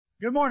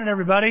Good morning,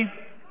 everybody.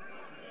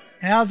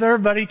 How's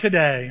everybody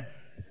today?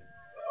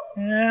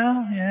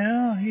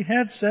 Yeah, you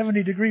had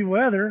 70-degree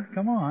weather.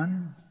 Come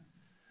on.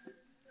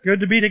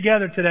 Good to be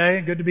together today.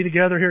 Good to be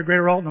together here at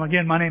Greater Alton.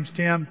 Again, my name's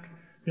Tim.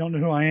 You don't know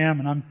who I am,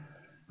 and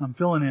I'm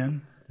filling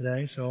in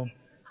today. So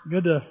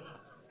good to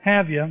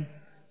have you.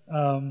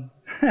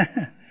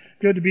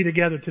 Good to be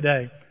together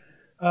today.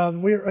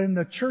 We're in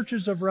the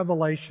churches of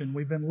Revelation.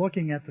 We've been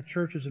looking at the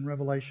churches in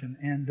Revelation,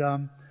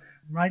 and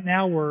right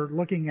now we're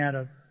looking at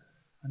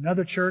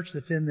another church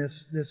that's in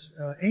this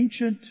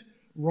ancient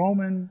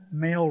Roman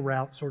mail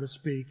route, so to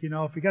speak. You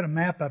know, if you got a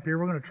map up here,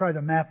 we're going to try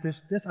to map this.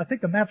 I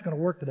think the map's going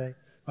to work today,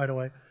 by the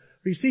way.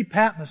 But you see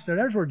Patmos there.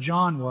 There's where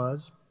John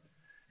was.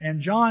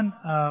 And John,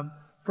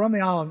 from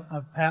the Isle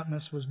of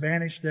Patmos, was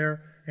banished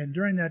there. And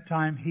during that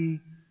time, he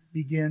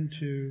began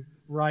to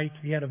write.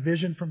 He had a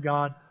vision from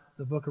God,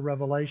 the book of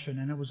Revelation.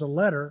 And it was a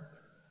letter,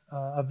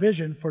 a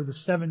vision for the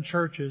 7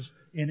 churches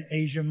in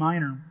Asia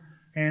Minor.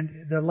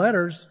 And the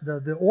letters,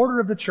 the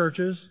order of the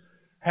churches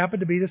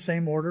happened to be the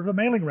same order of the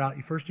mailing route.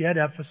 First you had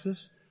Ephesus.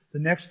 The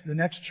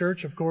next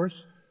church, of course,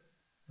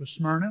 was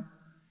Smyrna.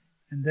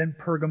 And then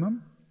Pergamum.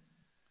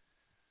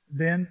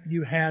 Then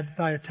you had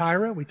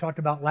Thyatira, we talked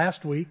about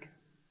last week.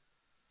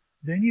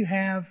 Then you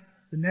have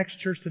the next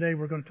church today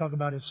we're going to talk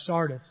about is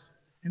Sardis.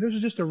 And this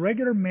is just a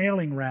regular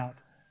mailing route.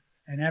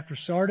 And after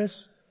Sardis,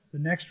 the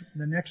next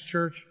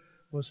church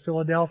was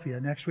Philadelphia.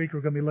 Next week we're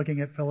going to be looking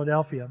at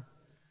Philadelphia.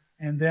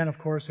 And then, of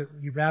course,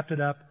 you wrapped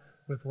it up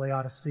with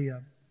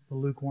Laodicea, the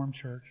lukewarm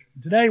church.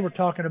 And today we're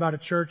talking about a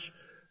church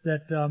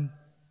that,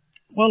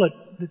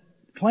 it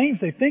claims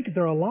they think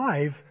they're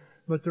alive,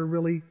 but they're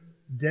really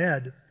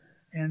dead.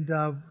 And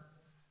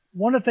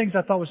one of the things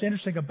I thought was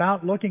interesting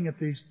about looking at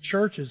these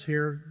churches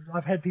here,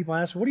 I've had people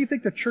ask, what do you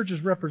think the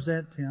churches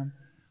represent, Tim?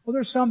 Well,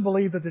 there's some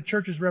believe that the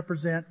churches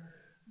represent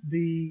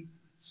the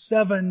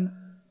 7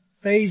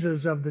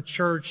 phases of the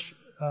church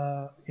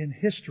in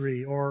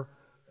history, or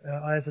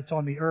as it's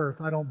on the earth.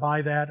 I don't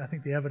buy that. I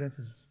think the evidence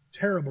is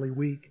terribly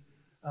weak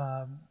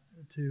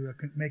to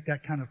make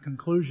that kind of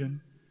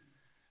conclusion.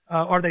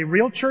 Are they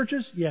real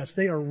churches? Yes,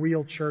 they are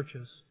real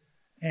churches.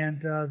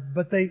 And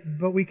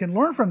but we can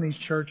learn from these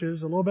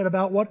churches a little bit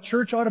about what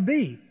church ought to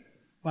be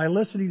by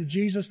listening to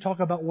Jesus talk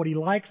about what He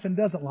likes and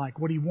doesn't like,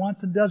 what He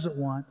wants and doesn't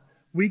want.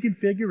 We can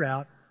figure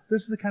out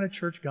this is the kind of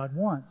church God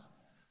wants.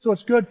 So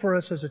it's good for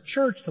us as a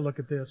church to look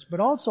at this. But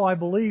also I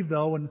believe,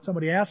 though, when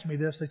somebody asked me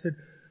this, they said,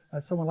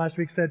 someone last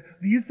week said,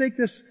 do you think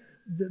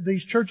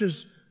these churches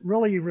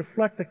really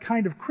reflect the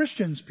kind of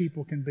Christians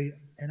people can be?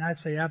 And I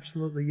say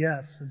absolutely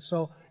yes. And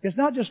so it's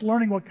not just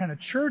learning what kind of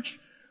church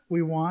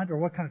we want or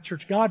what kind of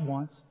church God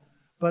wants,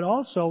 but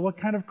also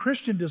what kind of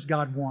Christian does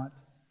God want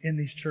in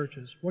these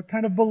churches? What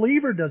kind of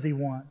believer does He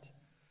want?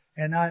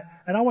 And I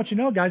want you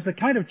to know, guys, the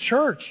kind of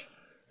church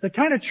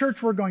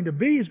we're going to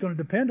be is going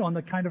to depend on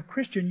the kind of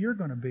Christian you're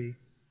going to be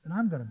and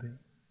I'm going to be.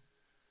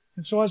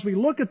 And so as we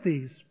look at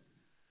these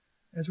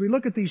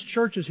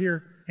churches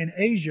here in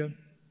Asia,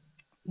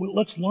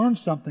 let's learn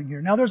something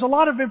here. Now, there's a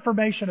lot of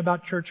information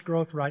about church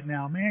growth right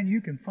now. Man, you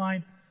can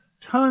find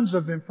tons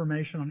of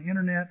information on the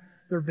internet.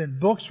 There have been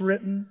books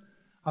written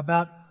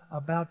about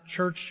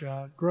church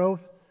growth.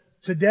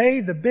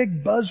 Today, the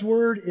big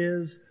buzzword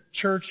is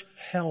church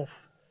health.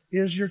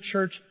 Is your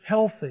church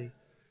healthy?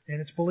 And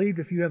it's believed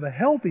if you have a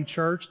healthy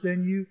church,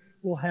 then you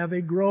will have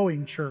a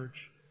growing church.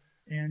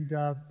 And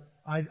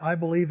I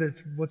believe that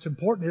what's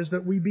important is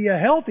that we be a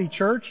healthy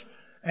church,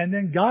 and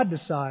then God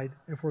decide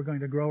if we're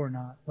going to grow or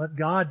not. Let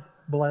God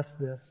bless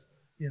this,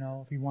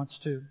 if He wants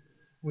to,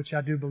 which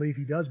I do believe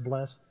He does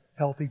bless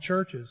healthy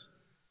churches.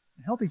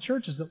 And healthy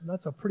churches,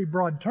 that's a pretty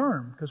broad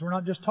term, because we're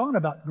not just talking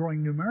about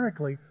growing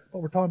numerically,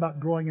 but we're talking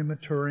about growing and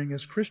maturing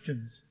as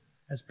Christians,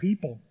 as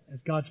people, as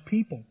God's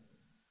people.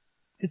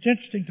 It's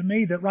interesting to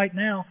me that right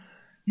now,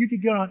 you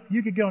could go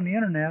on the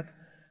internet,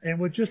 and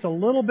with just a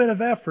little bit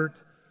of effort,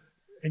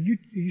 and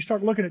you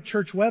start looking at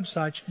church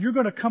websites, you're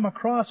going to come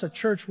across a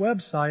church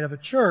website of a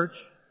church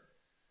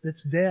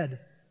that's dead.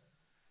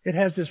 It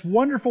has this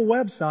wonderful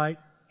website.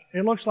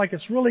 It looks like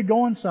it's really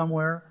going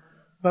somewhere,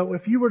 but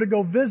if you were to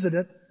go visit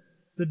it,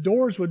 the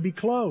doors would be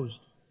closed.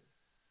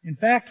 In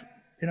fact,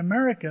 in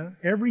America,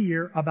 every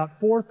year, about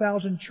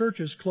 4,000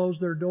 churches close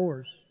their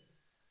doors.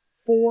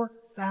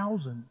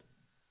 4,000.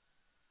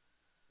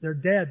 They're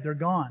dead. They're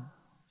gone.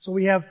 So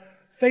we have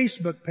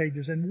Facebook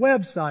pages and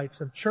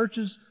websites of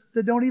churches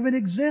that don't even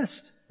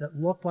exist, that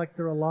look like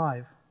they're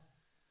alive.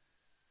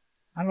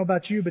 I don't know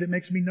about you, but it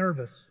makes me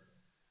nervous.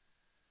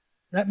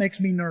 That makes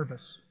me nervous.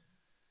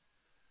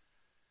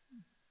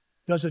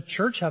 Does a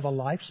church have a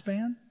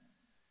lifespan?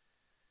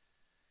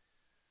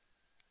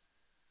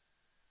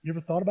 You ever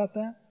thought about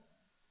that?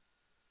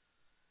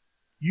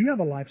 You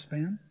have a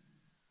lifespan.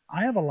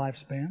 I have a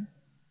lifespan.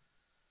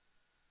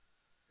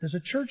 Does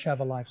a church have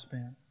a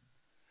lifespan?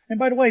 And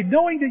by the way,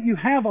 knowing that you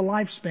have a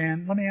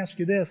lifespan, let me ask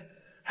you this.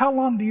 How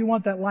long do you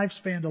want that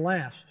lifespan to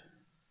last?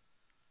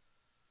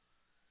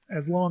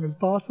 As long as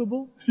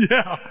possible?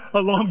 Yeah, a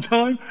long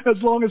time.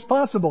 As long as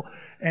possible.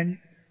 And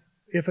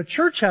if a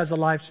church has a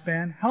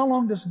lifespan, how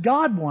long does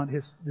God want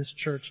this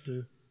church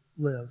to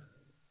live?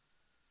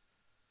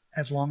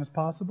 As long as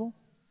possible?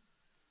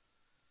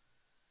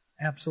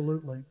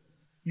 Absolutely.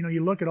 You know,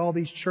 you look at all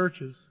these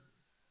churches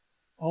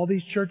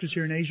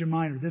here in Asia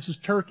Minor. This is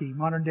Turkey,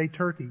 modern day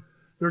Turkey.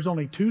 There's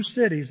only 2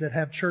 cities that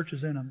have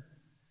churches in them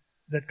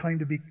that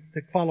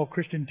that follow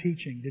Christian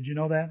teaching. Did you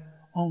know that?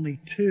 Only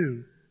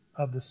 2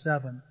 of the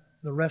 7.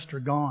 The rest are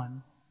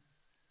gone.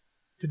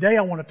 Today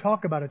I want to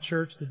talk about a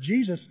church that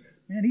Jesus,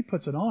 man, He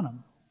puts it on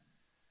them.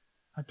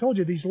 I told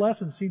you these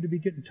lessons seem to be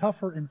getting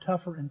tougher and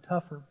tougher and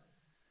tougher.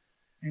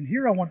 And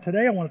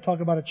today I want to talk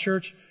about a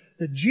church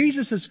that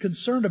Jesus is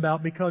concerned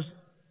about because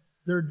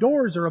their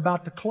doors are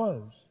about to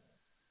close.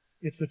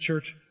 It's the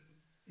church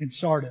in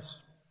Sardis.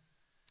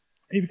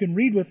 If you can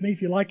read with me,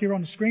 if you like, here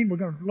on the screen, we're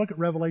going to look at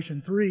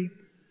Revelation 3.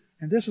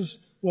 And this is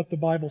what the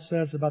Bible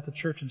says about the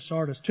church in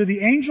Sardis. To the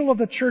angel of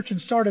the church in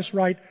Sardis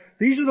write,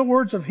 these are the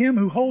words of Him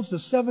who holds the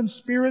 7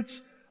 spirits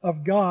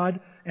of God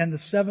and the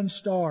 7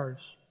 stars.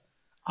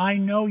 I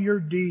know your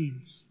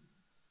deeds.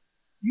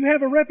 You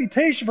have a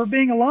reputation of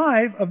being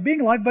alive,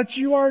 but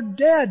you are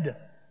dead.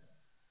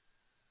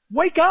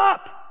 Wake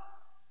up!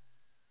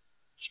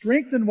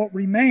 Strengthen what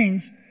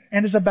remains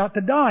and is about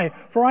to die.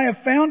 For I have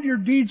found your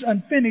deeds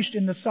unfinished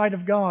in the sight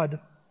of God.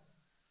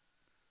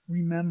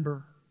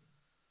 Remember,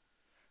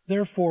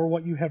 therefore,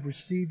 what you have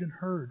received and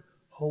heard,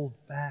 hold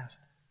fast.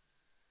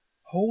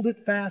 Hold it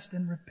fast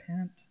and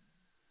repent.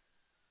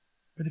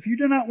 But if you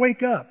do not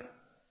wake up,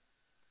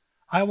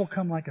 I will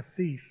come like a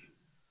thief,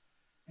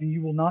 and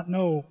you will not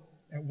know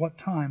at what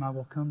time I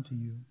will come to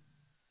you.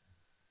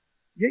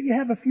 Yet you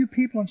have a few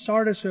people in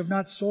Sardis who have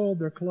not soiled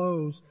their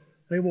clothes.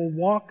 They will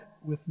walk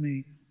with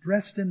me,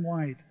 dressed in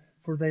white,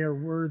 for they are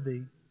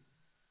worthy.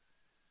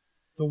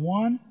 The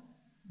one,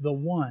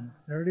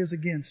 there it is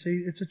again.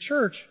 See, it's a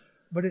church,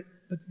 but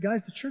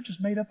guys, the church is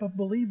made up of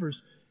believers.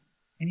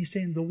 And He's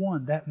saying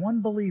that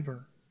one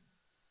believer.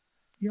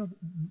 You know,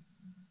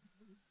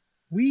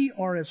 we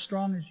are as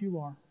strong as you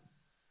are.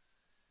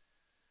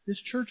 This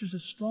church is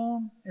as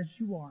strong as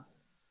you are.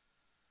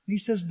 And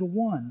He says the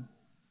one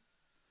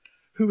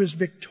who is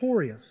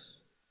victorious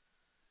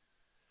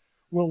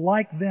will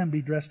like them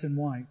be dressed in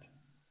white.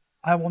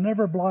 I will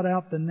never blot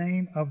out the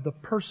name of the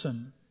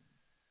person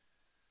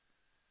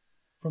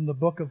from the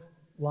book of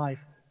life.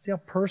 See how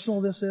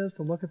personal this is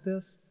to look at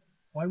this?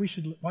 Why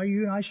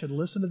you and I should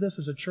listen to this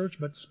as a church,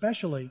 but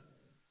especially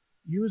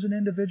you as an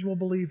individual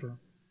believer.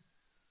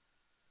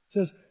 It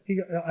says,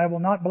 I will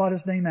not blot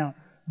his name out,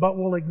 but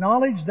will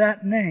acknowledge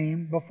that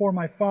name before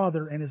my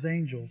Father and His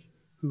angels.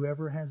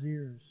 Whoever has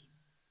ears,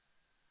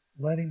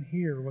 let him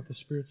hear what the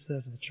Spirit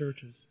says to the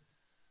churches.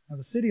 Now,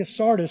 the city of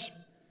Sardis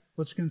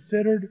was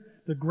considered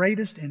the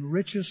greatest and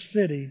richest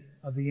city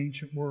of the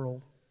ancient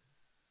world.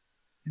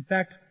 In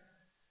fact,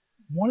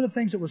 one of the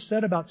things that was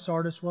said about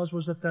Sardis was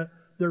that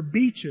their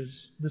beaches,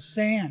 the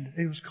sand,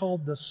 it was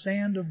called the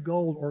sand of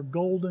gold or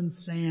golden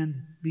sand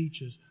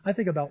beaches. I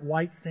think about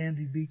white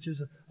sandy beaches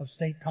of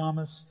St.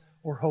 Thomas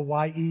or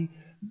Hawaii.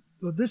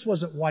 But this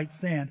wasn't white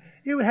sand.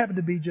 It would happen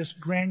to be just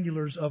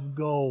granulars of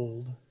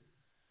gold.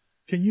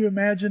 Can you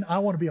imagine? I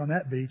want to be on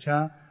that beach,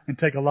 and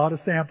take a lot of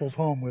samples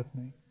home with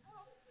me.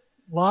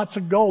 Lots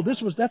of gold.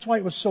 That's why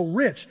it was so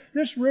rich.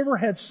 This river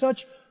had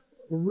such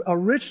a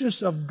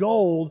richness of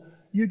gold,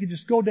 you could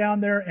just go down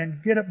there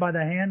and get it by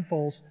the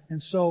handfuls.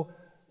 And so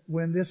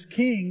when this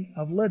king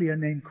of Lydia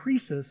named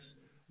Croesus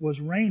was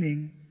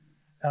reigning,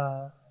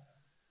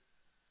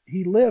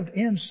 he lived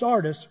in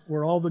Sardis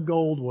where all the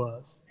gold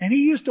was. And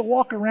he used to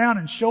walk around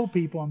and show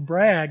people and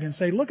brag and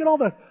say, look at all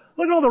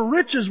the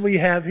riches we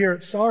have here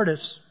at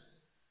Sardis.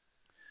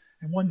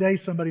 And one day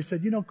somebody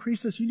said, you know,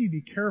 Croesus, you need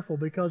to be careful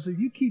because if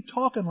you keep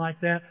talking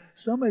like that,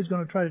 somebody's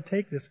going to try to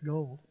take this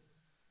gold.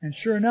 And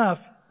sure enough,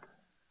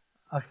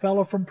 a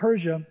fellow from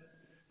Persia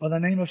by the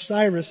name of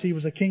Cyrus, he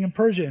was a king in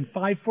Persia in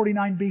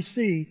 549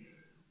 BC,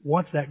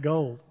 wants that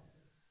gold.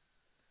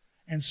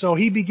 And so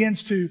he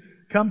begins to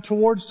come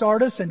towards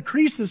Sardis, and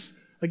Croesus,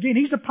 again,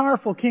 he's a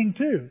powerful king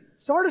too.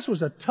 Sardis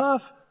was a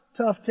tough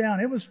town.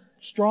 It was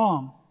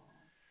strong.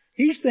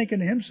 He's thinking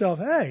to himself,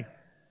 hey,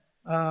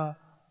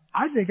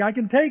 I think I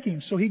can take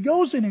him. So he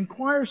goes and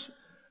inquires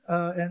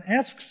and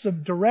asks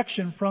some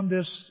direction from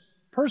this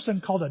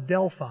person called a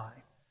Delphi.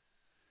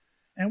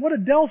 And what a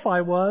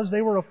Delphi was,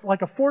 they were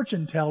like a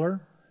fortune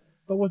teller,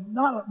 but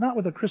not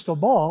with a crystal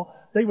ball.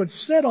 They would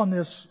sit on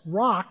this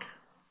rock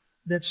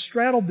that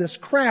straddled this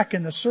crack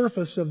in the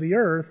surface of the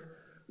earth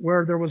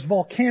where there was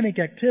volcanic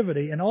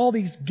activity and all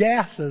these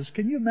gases.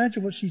 Can you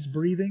imagine what she's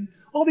breathing?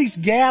 All these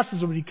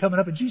gases would be coming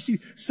up, and she's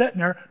sitting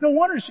there. No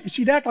wonder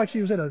she'd act like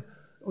she was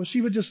she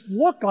would just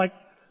look like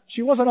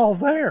she wasn't all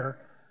there.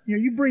 You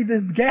know, you breathe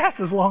in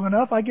gases long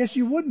enough, I guess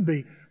you wouldn't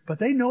be. But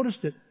they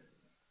noticed that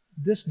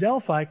this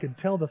Delphi could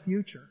tell the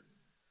future.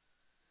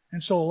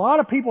 And so a lot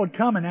of people would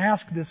come and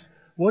ask this,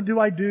 what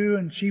do I do?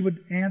 And she would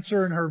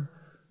answer in her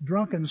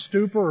drunken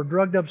stupor or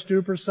drugged up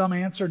stupor some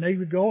answer, and they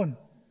would go and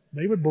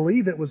they would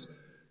believe it was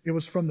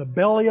from the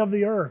belly of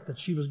the earth that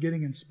she was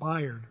getting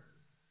inspired.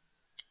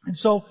 And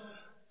so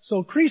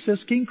So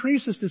Croesus, King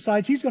Croesus,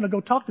 decides he's going to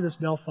go talk to this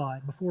Delphi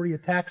before he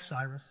attacks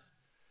Cyrus.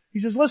 He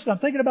says, listen, I'm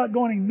thinking about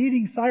going and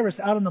meeting Cyrus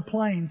out in the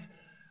plains.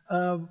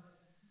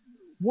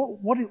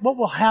 What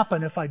will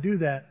happen if I do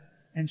that?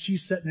 And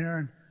she's sitting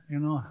there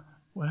and,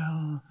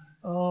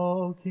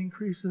 well, King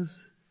Croesus,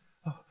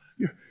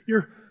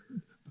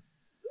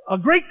 a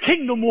great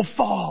kingdom will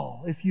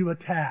fall if you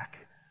attack.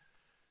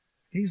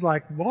 He's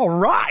like, all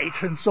right.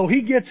 And so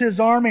he gets his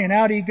army and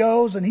out he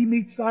goes and he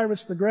meets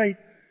Cyrus the Great.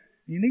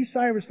 You need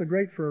Cyrus the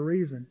Great for a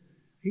reason.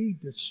 He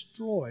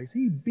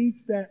beats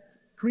that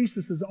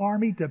Croesus'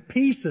 army to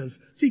pieces.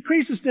 See,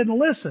 Croesus didn't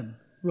listen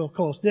real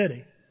close, did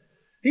he?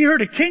 He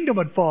heard a kingdom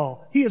would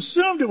fall. He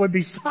assumed it would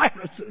be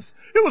Cyrus's.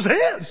 It was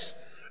his.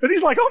 And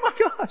he's like, oh my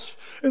gosh.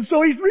 And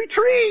so he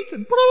retreats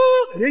and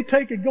they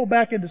take and go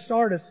back into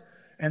Sardis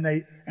and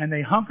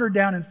they hunker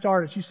down in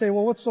Sardis. You say,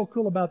 well, what's so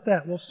cool about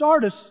that? Well,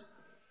 Sardis,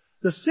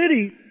 the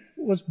city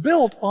was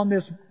built on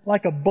this,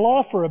 like a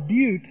bluff or a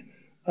butte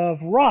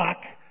of rock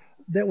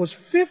that was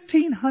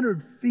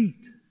 1,500 feet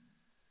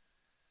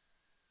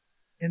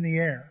in the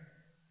air.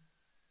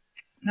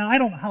 Now, I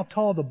don't know how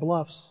tall the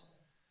bluffs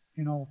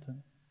in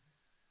Alton.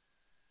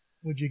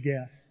 Would you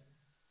guess?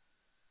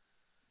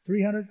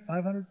 300,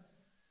 500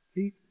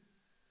 feet?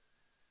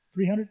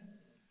 300?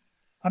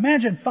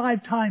 Imagine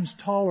 5 times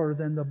taller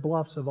than the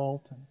bluffs of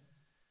Alton.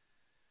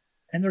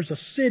 And there's a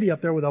city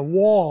up there with a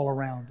wall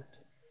around it.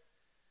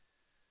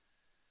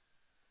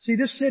 See,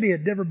 this city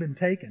had never been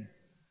taken.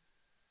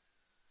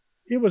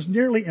 It was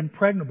nearly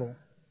impregnable.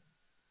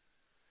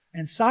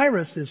 And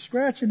Cyrus is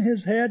scratching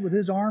his head with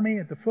his army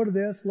at the foot of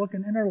this,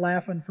 looking, and they're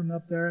laughing from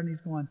up there, and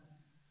he's going,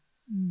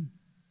 He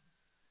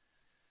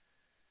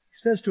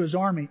says to his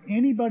army,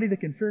 anybody that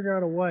can figure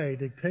out a way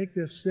to take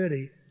this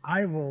city,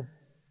 I will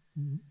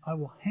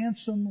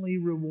handsomely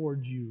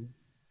reward you.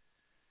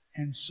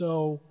 And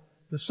so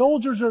the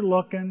soldiers are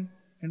looking,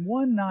 and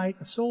one night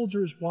a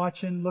soldier is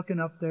watching, looking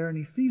up there, and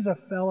he sees a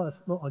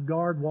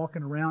guard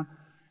walking around,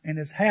 and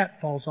his hat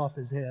falls off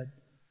his head.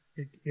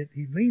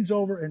 He leans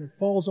over and it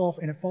falls off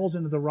and it falls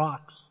into the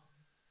rocks.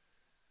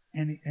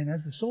 And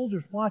as the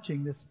soldier's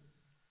watching, this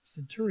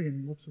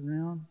centurion looks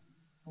around.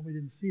 Oh, we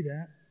didn't see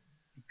that.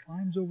 He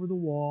climbs over the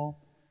wall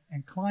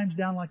and climbs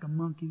down like a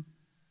monkey.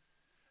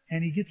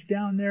 And he gets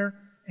down there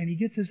and he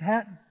gets his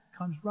hat and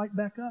comes right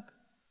back up.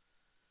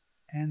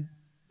 And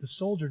the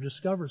soldier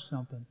discovers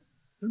something.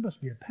 There must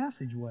be a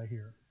passageway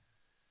here.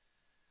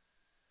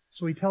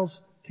 So he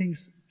tells King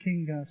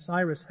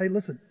Cyrus, hey,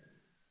 listen,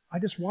 I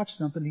just watched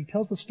something. He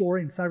tells the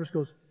story, and Cyrus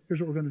goes, here's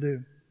what we're going to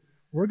do.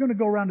 We're going to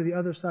go around to the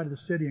other side of the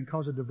city and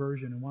cause a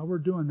diversion. And while we're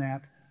doing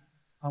that,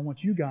 I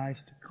want you guys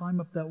to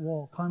climb up that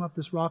wall, climb up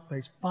this rock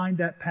face, find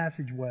that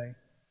passageway.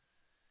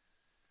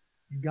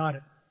 You got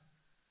it.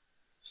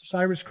 So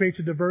Cyrus creates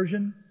a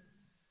diversion.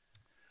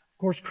 Of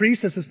course,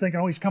 Croesus is thinking,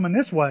 oh, he's coming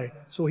this way.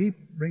 So he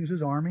brings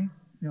his army,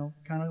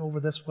 kind of over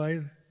this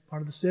way,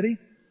 part of the city,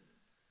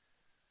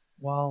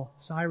 while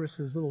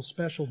Cyrus's little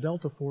special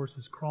Delta force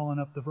is crawling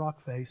up the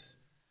rock face.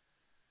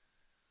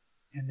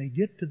 And they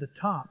get to the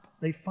top.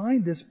 They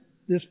find this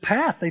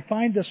path. They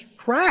find this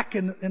crack,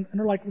 and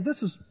they're like, well,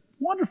 this is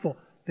wonderful.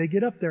 They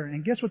get up there,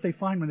 and guess what they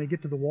find when they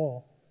get to the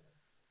wall?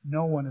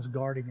 No one is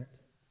guarding it.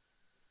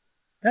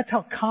 That's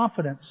how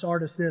confident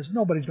Sardis is.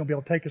 Nobody's going to be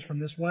able to take us from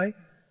this way.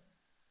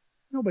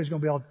 Nobody's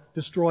going to be able to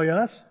destroy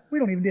us. We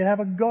don't even need to have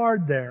a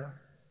guard there.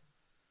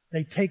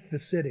 They take the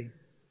city.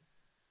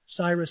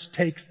 Cyrus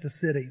takes the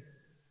city.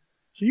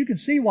 So you can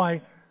see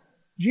why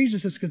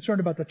Jesus is concerned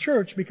about the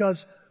church,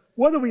 because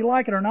whether we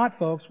like it or not,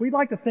 folks, we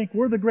like to think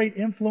we're the great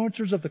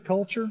influencers of the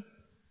culture.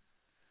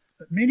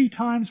 But many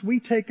times we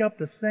take up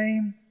the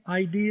same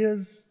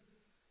ideas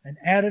and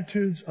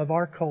attitudes of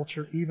our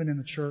culture, even in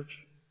the church.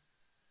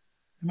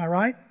 Am I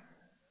right?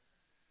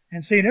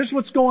 And see, this is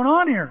what's going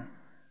on here.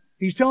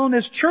 He's telling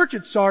this church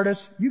at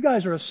Sardis, you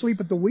guys are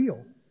asleep at the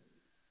wheel.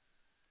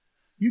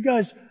 You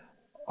guys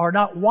are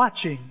not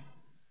watching.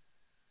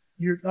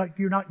 You're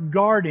not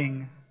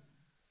guarding,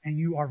 and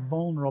you are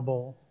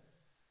vulnerable.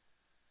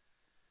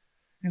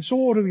 And so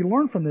what do we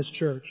learn from this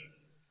church?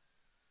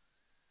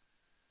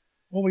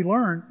 Well, we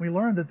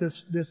learn that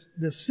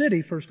this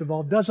city, first of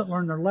all, doesn't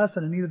learn their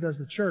lesson, and neither does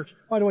the church.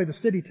 By the way, the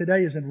city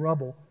today is in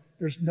rubble.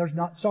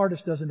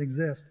 Sardis doesn't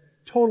exist.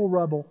 Total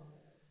rubble.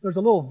 There's a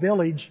little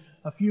village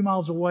a few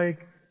miles away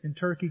in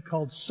Turkey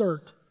called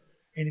Sirte.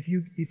 And if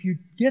you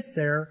get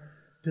there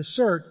to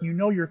Sirte, you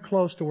know you're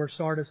close to where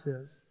Sardis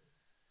is.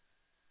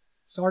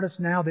 Sardis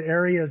now, the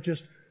area is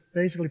just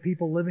basically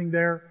people living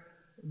there.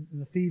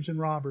 The thieves and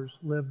robbers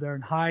live there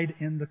and hide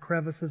in the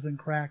crevices and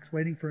cracks,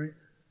 waiting for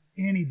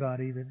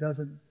anybody that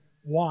doesn't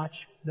watch,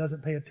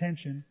 doesn't pay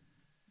attention.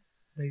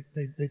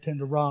 They tend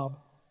to rob.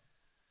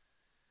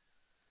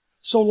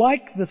 So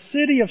like the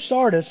city of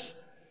Sardis,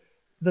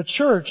 the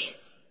church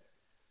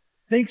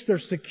thinks they're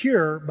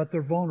secure, but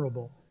they're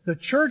vulnerable. The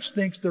church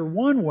thinks they're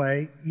one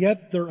way,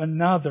 yet they're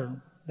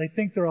another. They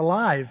think they're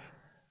alive,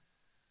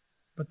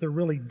 but they're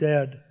really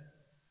dead.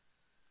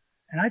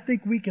 And I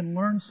think we can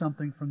learn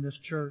something from this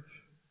church,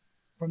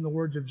 from the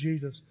words of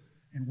Jesus.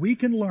 And we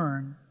can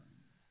learn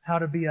how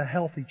to be a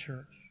healthy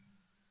church.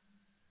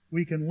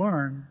 We can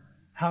learn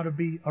how to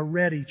be a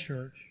ready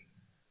church,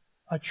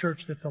 a church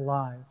that's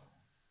alive.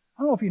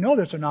 I don't know if you know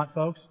this or not,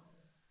 folks,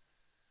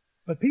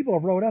 but people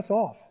have wrote us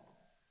off.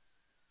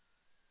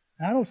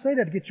 And I don't say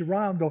that to get you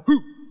riled and go,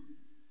 "Hoo!"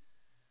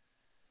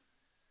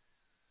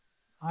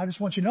 I just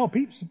want you to know,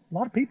 a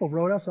lot of people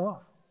wrote us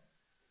off.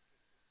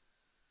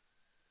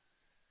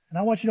 And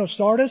I want you to know,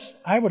 Sardis,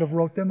 I would have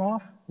wrote them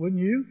off, wouldn't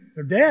you?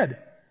 They're dead.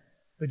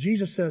 But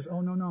Jesus says,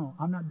 oh, no,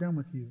 I'm not done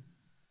with you.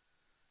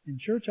 In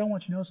church, I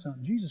want you to know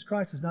something. Jesus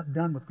Christ is not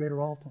done with Greater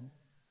Alton.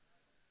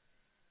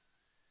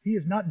 He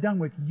is not done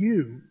with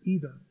you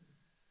either.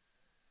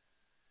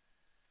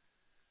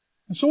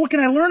 And so what can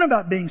I learn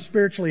about being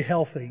spiritually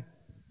healthy?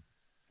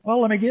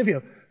 Well, let me give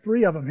you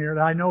 3 of them here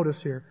that I notice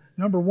here.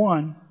 Number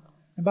 1,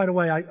 and by the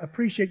way, I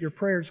appreciate your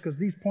prayers because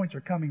these points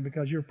are coming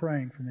because you're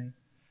praying for me.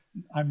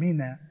 I mean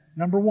that.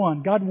 Number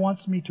 1, God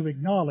wants me to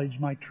acknowledge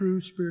my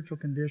true spiritual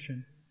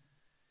condition.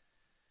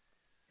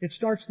 It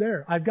starts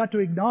there. I've got to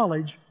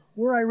acknowledge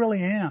where I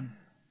really am.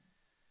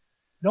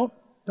 Don't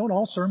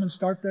all sermons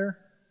start there?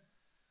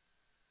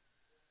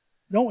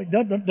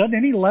 Doesn't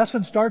any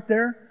lesson start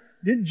there?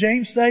 Didn't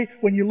James say,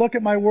 when you look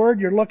at my word,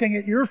 you're looking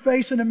at your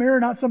face in the mirror,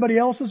 not somebody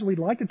else's? We'd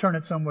like to turn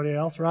at somebody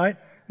else, right?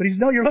 But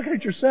you're looking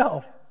at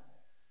yourself.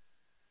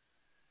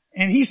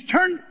 And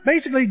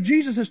basically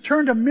Jesus has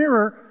turned a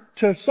mirror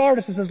to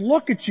Sardis and says,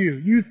 look at you.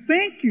 You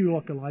think you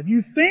look alive.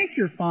 You think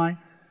you're fine,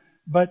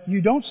 but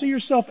you don't see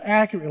yourself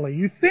accurately.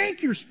 You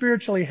think you're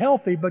spiritually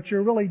healthy, but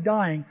you're really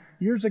dying.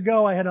 Years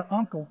ago, I had an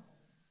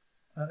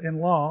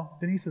uncle-in-law,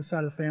 Denise's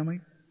side of the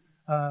family,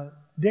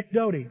 Dick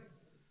Doty.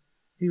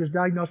 He was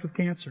diagnosed with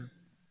cancer.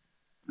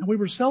 And we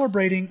were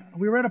celebrating.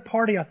 We were at a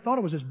party. I thought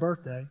it was his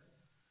birthday.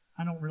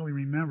 I don't really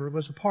remember. It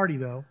was a party,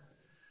 though.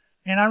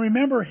 And I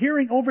remember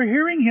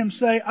overhearing him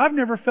say, I've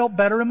never felt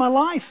better in my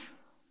life.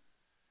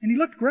 And he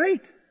looked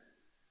great.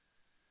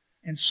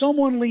 And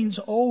someone leans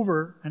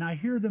over, and I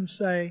hear them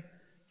say,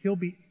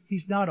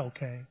 he's not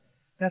okay.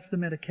 That's the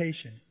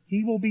medication.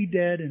 He will be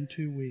dead in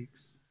 2 weeks.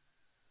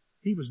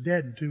 He was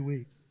dead in 2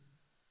 weeks.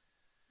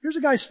 Here's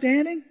a guy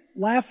standing,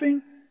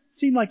 laughing.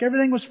 Seemed like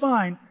everything was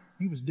fine.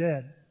 He was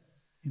dead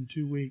in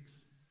 2 weeks.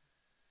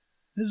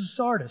 This is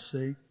Sardis,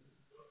 see?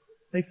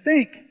 They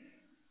think,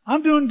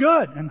 I'm doing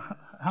good. And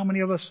how many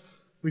of us,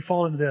 we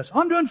fall into this?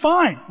 I'm doing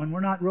fine, when we're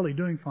not really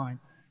doing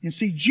fine. And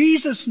see,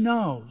 Jesus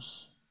knows.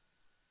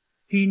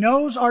 He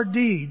knows our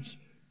deeds.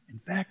 In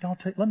fact,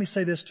 let me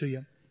say this to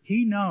you.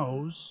 He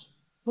knows.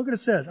 Look what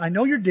it says. I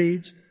know your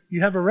deeds.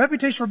 You have a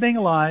reputation for being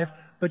alive,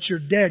 but you're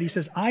dead. He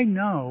says, I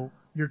know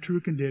your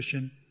true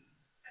condition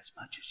as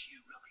much as you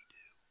really do.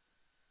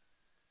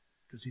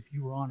 Because if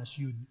you were honest,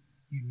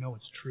 you'd know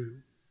it's true.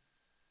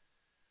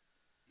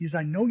 He says,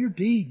 I know your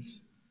deeds.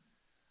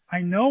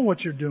 I know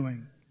what you're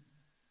doing.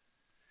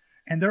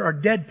 And there are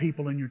dead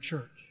people in your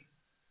church.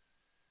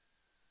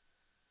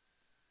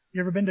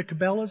 You ever been to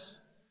Cabela's?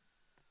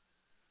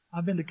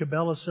 I've been to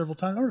Cabela's several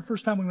times. I remember the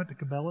first time we went to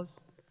Cabela's.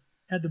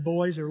 Had the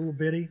boys, they were a little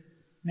bitty.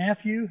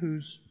 Matthew,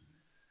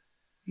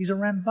 he's a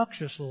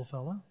rambunctious little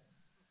fella.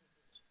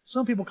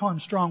 Some people call him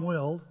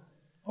strong-willed.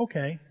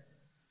 Okay.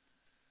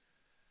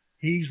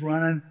 He's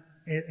running.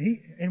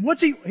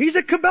 He's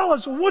at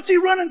Cabela's. So what's he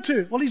running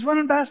to? Well, he's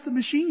running past the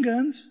machine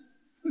guns.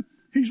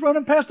 He's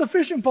running past the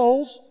fishing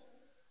poles.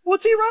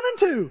 What's he running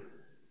to?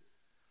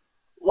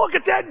 Look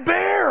at that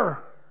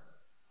bear.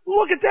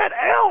 Look at that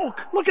elk.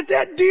 Look at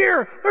that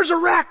deer. There's a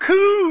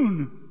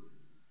raccoon.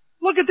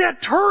 Look at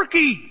that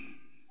turkey.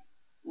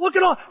 Look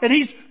at all, and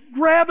he's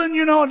grabbing,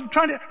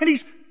 and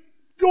he's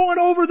going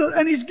over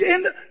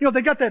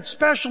they got that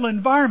special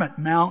environment,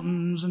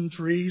 mountains and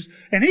trees,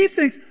 and he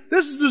thinks,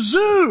 this is the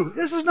zoo.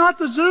 This is not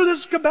the zoo, this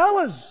is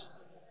Cabela's.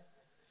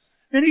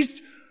 And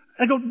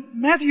I go,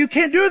 Matthew, you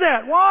can't do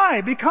that.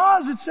 Why?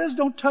 Because it says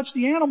don't touch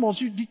the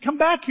animals. You come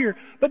back here.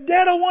 But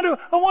Dad, I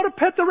want to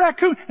pet the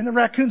raccoon. And the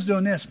raccoon's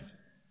doing this.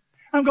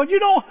 I'm going,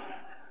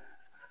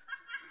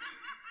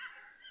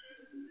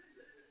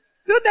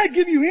 doesn't that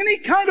give you any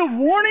kind of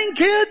warning,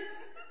 kid?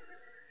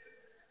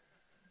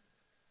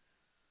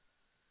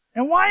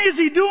 And why is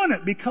he doing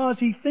it? Because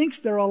he thinks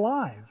they're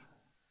alive.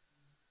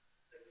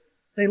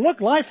 They look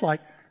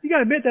lifelike. You got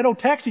to admit that old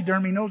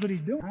taxidermy knows what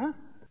he's doing, huh?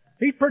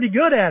 He's pretty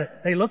good at it.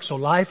 They look so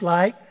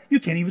lifelike, you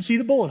can't even see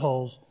the bullet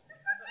holes.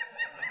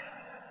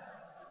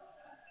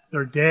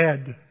 They're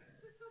dead.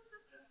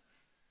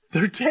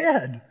 They're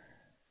dead.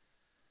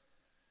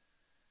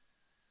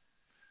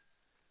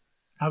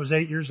 I was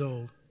 8 years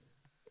old.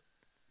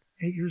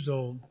 8 years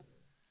old.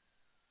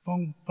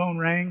 Phone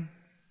rang.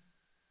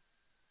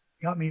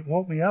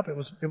 Woke me up. It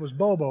was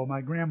Bobo, my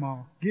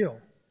grandma, Gil,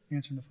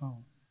 answering the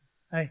phone.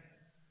 Hey.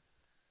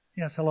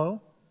 Yes,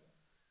 hello?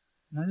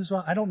 And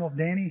I don't know if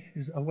Danny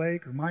is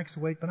awake or Mike's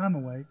awake, but I'm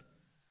awake.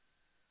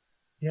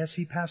 Yes,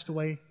 he passed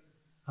away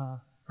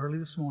early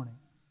this morning.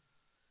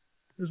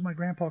 It was my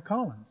grandpa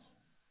Collins.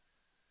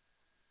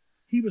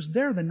 He was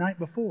there the night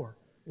before,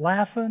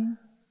 laughing,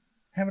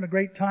 having a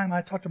great time.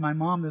 I talked to my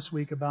mom this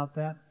week about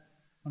that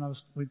when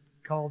we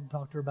called and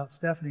talked to her about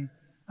Stephanie.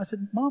 I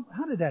said, Mom,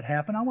 how did that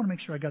happen? I want to make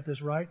sure I got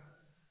this right.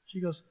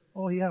 She goes,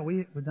 oh, yeah,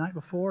 the night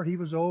before, he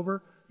was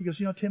over. He goes,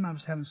 Tim, I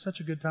was having such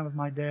a good time with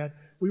my dad.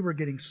 We were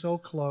getting so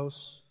close,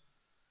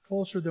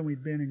 closer than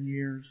we'd been in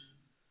years.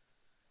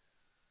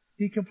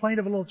 He complained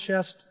of a little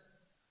chest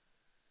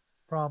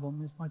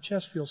problem. My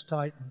chest feels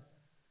tight.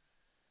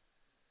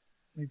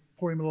 They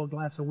pour him a little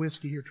glass of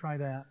whiskey. Here, try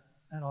that.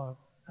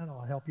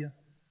 That'll help you.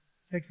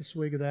 Takes a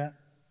swig of that.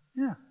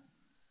 Yeah.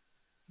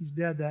 He's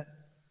dead that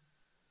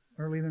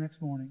early the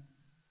next morning.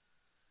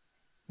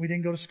 We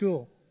didn't go to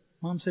school.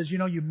 Mom says,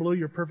 you blew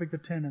your perfect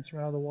attendance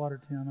right out of the water,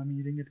 Tim.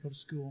 You didn't get to go to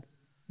school.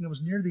 And it was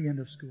near the end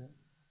of school.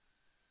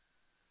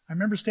 I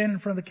remember standing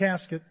in front of the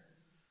casket.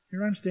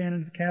 Here I'm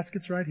standing. The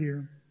casket's right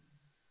here.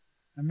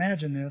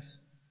 Imagine this.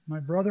 My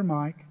brother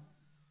Mike,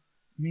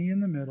 me in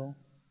the middle,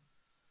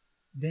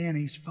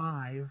 Danny's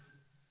 5,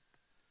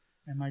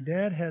 and my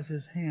dad has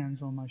his hands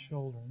on my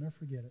shoulder. I'll never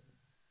forget it.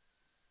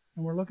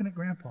 And we're looking at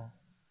Grandpa.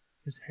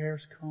 His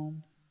hair's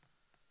combed.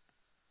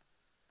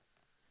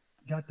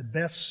 Got the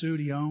best suit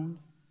he owned.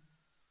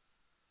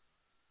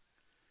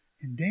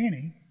 And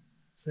Danny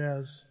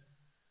says,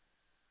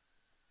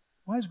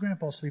 why is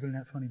Grandpa sleeping in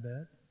that funny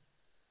bed?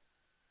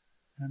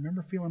 And I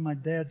remember feeling my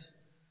dad's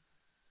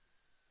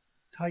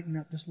tighten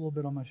up just a little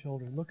bit on my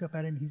shoulder. Look up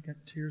at him. He's got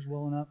tears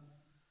welling up.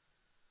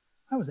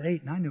 I was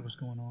 8 and I knew what was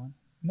going on.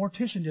 The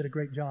mortician did a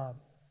great job.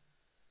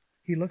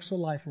 He looked so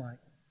lifelike,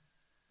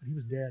 but he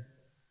was dead.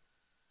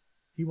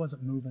 He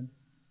wasn't moving.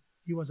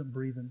 He wasn't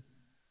breathing.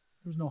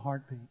 There was no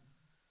heartbeat.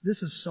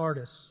 This is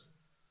Sardis.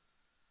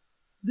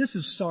 This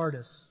is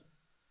Sardis.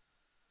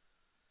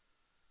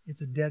 It's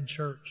a dead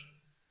church.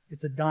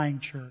 It's a dying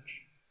church.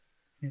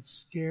 And it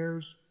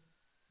scares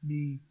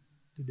me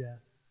to death.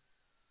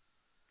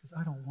 Because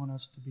I don't want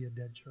us to be a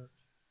dead church.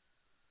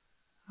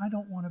 I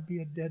don't want to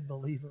be a dead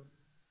believer.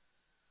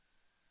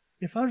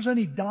 If there's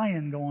any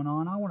dying going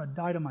on, I want to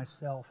die to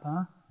myself,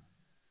 huh?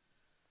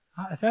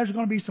 If there's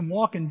going to be some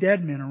walking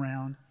dead men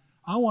around,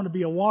 I want to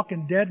be a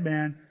walking dead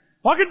man,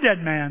 walking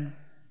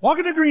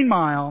the green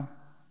mile,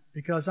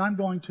 because I'm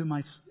going to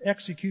my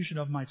execution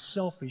of my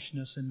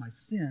selfishness and my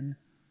sin,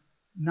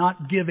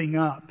 not giving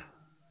up.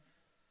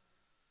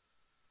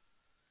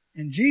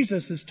 And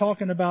Jesus is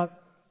talking about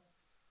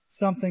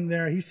something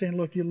there. He's saying,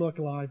 look, you look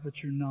alive, but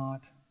you're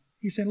not.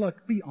 He's saying,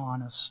 look, be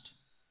honest.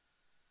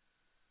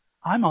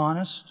 I'm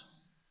honest.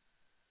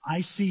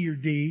 I see your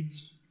deeds.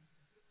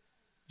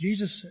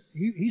 Jesus,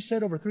 he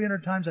said over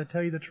 300 times, I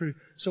tell you the truth.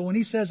 So when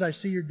he says, I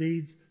see your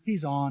deeds,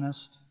 he's honest.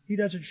 He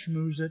doesn't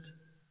schmooze it.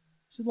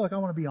 He said, look, I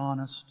want to be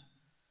honest.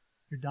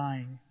 You're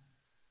dying.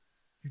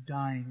 You're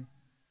dying.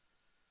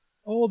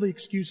 All the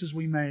excuses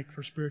we make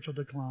for spiritual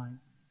decline.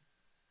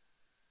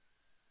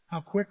 How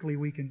quickly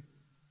we can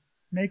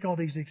make all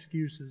these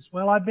excuses.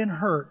 Well, I've been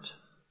hurt.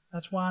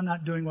 That's why I'm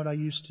not doing what I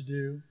used to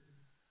do.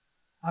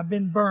 I've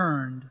been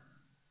burned,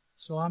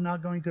 so I'm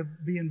not going to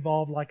be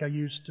involved like I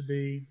used to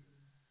be.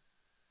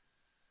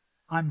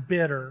 I'm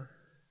bitter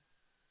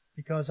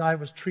because I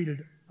was treated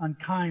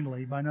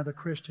unkindly by another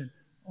Christian.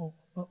 Oh,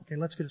 okay,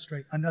 let's get it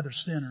straight. Another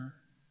sinner.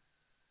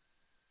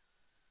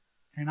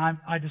 And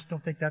I just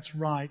don't think that's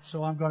right,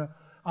 so I'm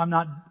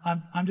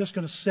just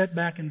going to sit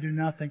back and do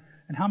nothing.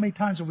 And how many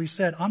times have we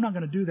said, I'm not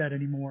going to do that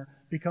anymore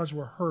because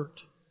we're hurt.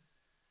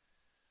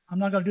 I'm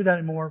not going to do that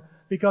anymore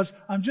because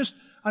I'm just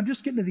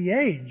getting to the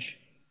age.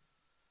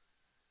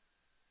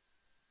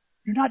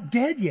 You're not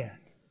dead yet.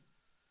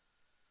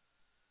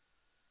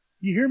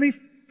 You hear me,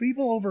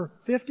 people over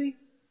 50?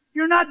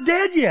 You're not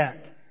dead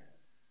yet.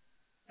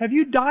 Have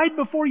you died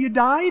before you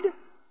died?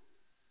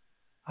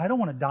 I don't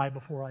want to die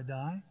before I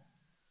die.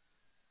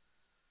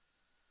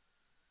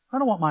 I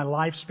don't want my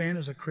lifespan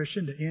as a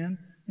Christian to end.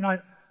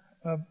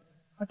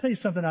 I'll tell you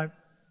something.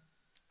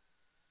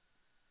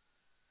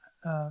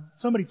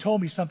 Somebody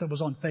told me something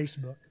was on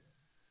Facebook.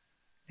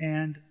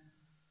 And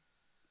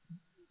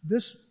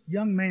this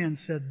young man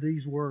said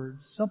these words,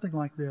 something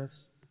like this.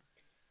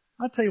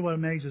 I'll tell you what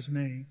amazes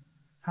me.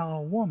 How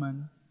a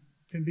woman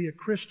can be a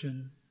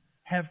Christian,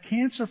 have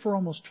cancer for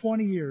almost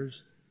 20 years,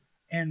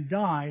 and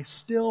die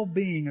still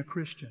being a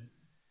Christian.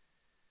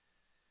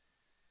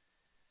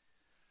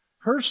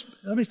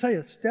 Let me tell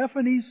you,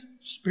 Stephanie's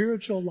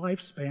spiritual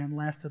lifespan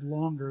lasted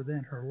longer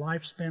than her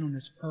lifespan on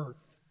this earth.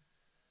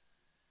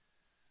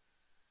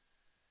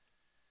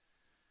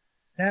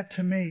 That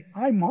to me,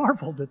 I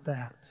marveled at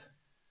that.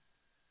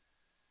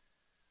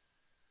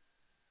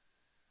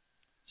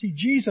 See,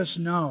 Jesus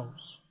knows.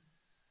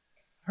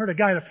 I heard a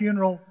guy at a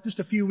funeral just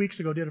a few weeks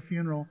ago did a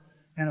funeral,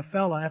 and a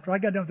fella, after I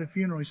got done with the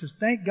funeral, he says,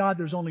 thank God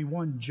there's only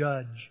one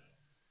judge,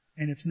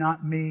 and it's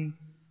not me,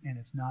 and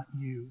it's not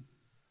you.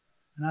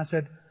 And I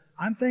said,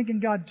 I'm thanking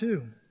God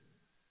too.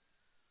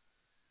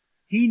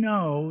 He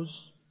knows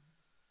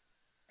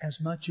as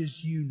much as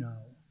you know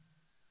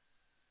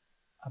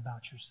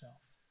about yourself.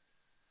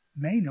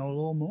 May know a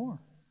little more.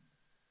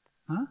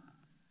 Huh?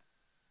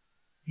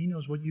 He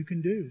knows what you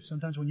can do.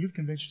 Sometimes when you've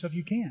convinced yourself,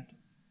 you can't.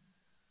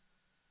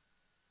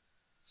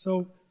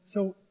 So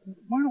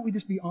why don't we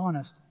just be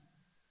honest?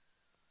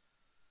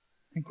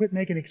 And quit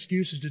making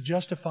excuses to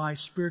justify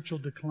spiritual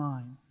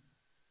decline.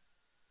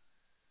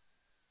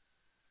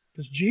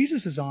 Because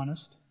Jesus is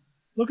honest.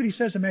 Look what He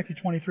says in Matthew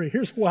 23.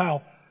 Here's,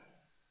 wow.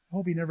 I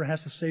hope He never has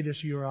to say this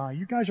to you or I.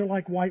 You guys are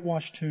like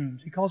whitewashed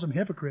tombs. He calls them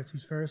hypocrites,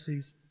 these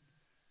Pharisees,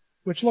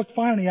 which looked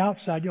fine on the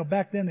outside.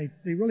 Back then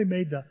they really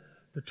made the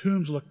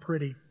tombs look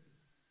pretty.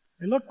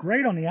 They look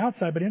great on the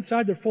outside, but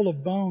inside they're full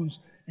of bones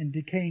and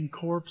decaying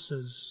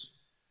corpses.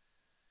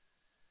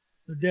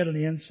 They're dead on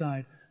the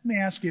inside. Let me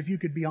ask you, if you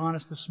could be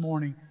honest this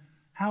morning,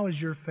 how is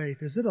your faith?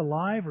 Is it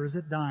alive or is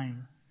it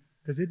dying?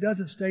 Because it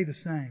doesn't stay the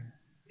same.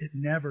 It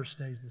never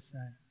stays the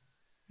same.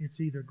 It's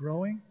either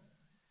growing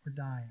or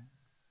dying.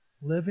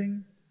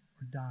 Living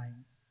or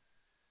dying.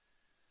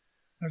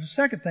 There's a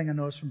second thing I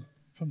noticed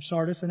from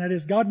Sardis, and that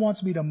is God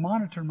wants me to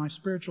monitor my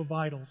spiritual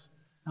vitals.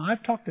 Now,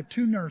 I've talked to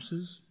 2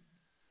 nurses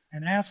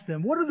and asked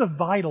them, what are the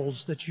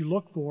vitals that you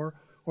look for,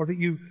 or that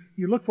you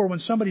look for when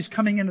somebody's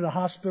coming into the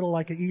hospital,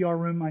 like an ER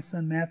room? My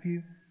son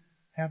Matthew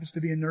happens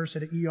to be a nurse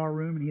at an ER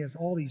room, and he has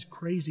all these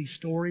crazy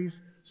stories.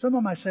 Some of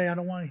them I say I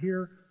don't want to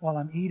hear while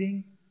I'm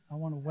eating. I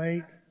want to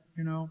wait,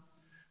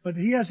 But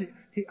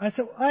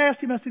I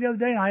asked him the other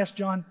day, and I asked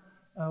John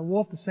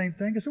Wolf the same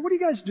thing. I said, what do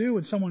you guys do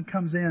when someone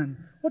comes in?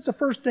 What's the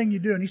first thing you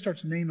do? And he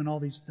starts naming all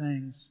these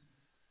things,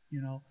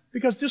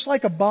 Because just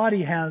like a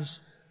body has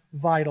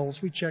vitals,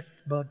 we check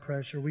blood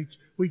pressure,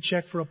 we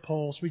check for a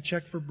pulse, we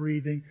check for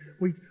breathing,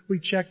 we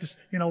check to,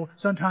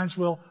 sometimes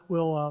we'll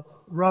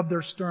rub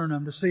their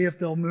sternum to see if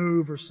they'll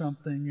move or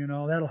something,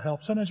 that'll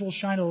help. Sometimes we'll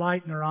shine a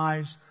light in their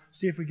eyes,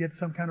 see if we get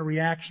some kind of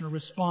reaction or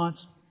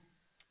response.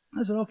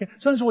 I said, okay.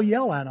 Sometimes we'll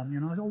yell at them,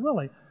 I said, oh,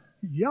 really?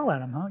 You yell at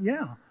them, huh?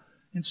 Yeah.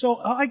 And so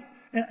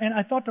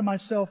I thought to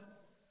myself,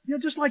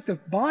 just like the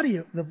body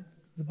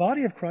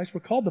of Christ,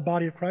 we're called the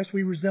body of Christ,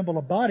 we resemble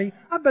a body.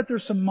 I bet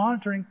there's some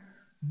monitoring.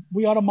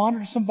 We ought to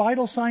monitor some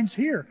vital signs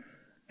here.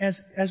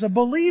 As a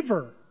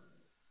believer,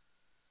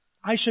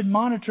 I should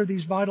monitor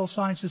these vital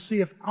signs to see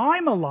if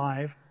I'm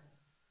alive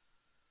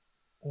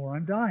or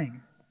I'm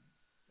dying.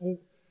 Well,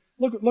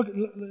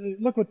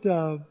 look what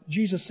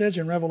Jesus says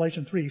in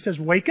Revelation 3. He says,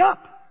 wake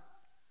up.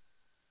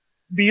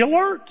 Be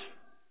alert.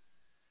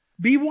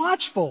 Be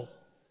watchful.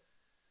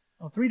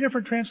 3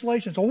 different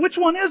translations. Well, which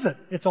one is it?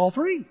 It's all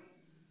 3.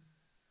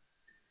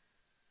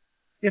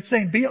 It's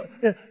saying,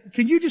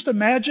 can you just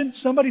imagine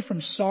somebody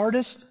from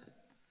Sardis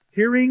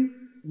hearing,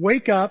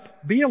 wake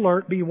up, be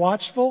alert, be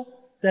watchful,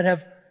 that have,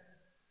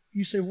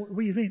 you say, what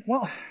do you mean?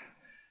 Well,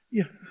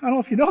 I don't know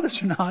if you know this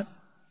or not,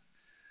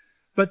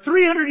 but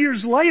 300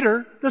 years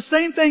later, the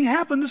same thing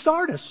happened to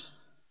Sardis.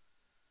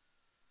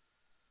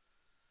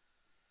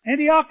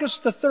 Antiochus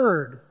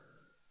III,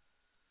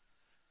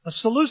 a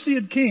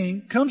Seleucid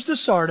king, comes to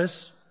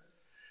Sardis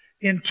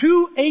in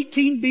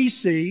 218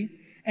 BC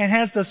and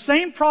has the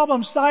same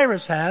problem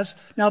Cyrus has.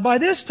 Now, by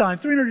this time,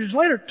 300 years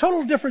later,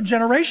 total different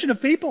generation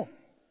of people.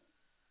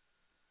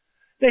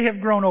 They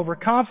have grown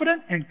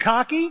overconfident and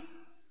cocky.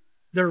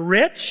 They're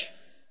rich.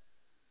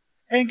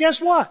 And guess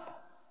what?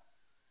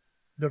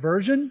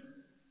 Diversion.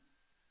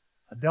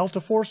 A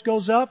delta force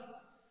goes up.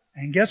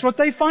 And guess what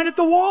they find at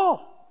the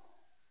wall?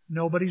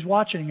 Nobody's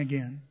watching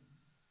again.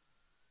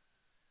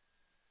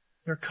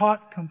 They're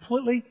caught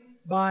completely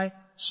by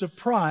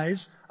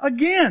surprise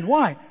again.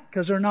 Why?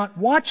 Because they're not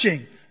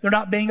watching. They're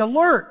not being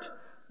alert.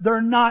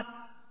 They're not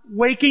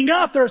waking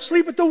up. They're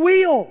asleep at the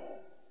wheel.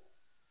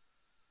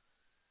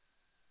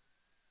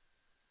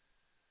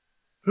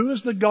 Who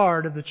is the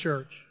guard of the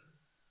church?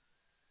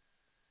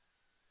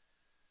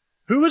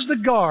 Who is the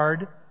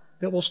guard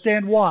that will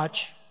stand watch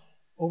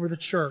over the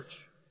church?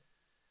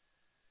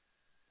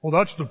 Well,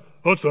 that's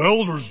the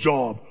elder's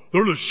job.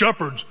 They're the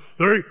shepherds.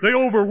 They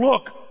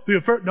overlook the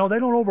affair. No, they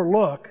don't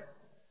overlook.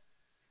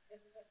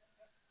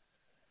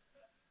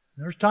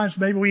 There's times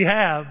maybe we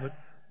have, but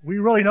we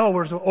really know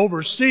we're to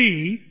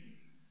oversee.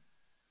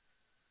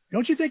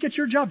 Don't you think it's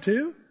your job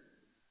too?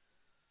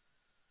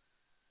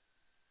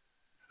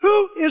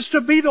 Who is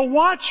to be the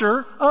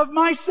watcher of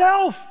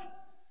myself?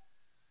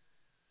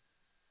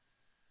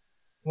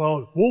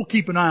 Well, we'll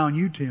keep an eye on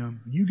you,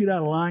 Tim. You get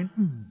out of line.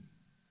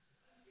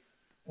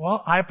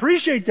 Well, I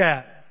appreciate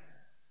that.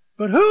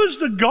 But who's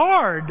the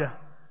guard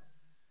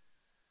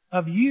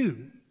of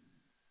you?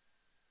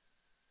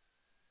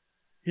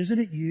 Isn't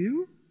it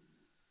you?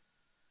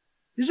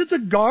 Is it the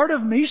guard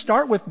of me?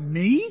 Start with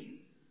me?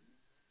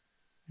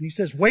 And he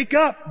says, wake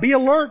up, be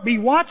alert, be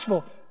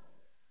watchful.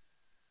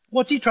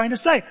 What's he trying to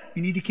say?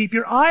 You need to keep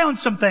your eye on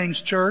some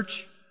things, church.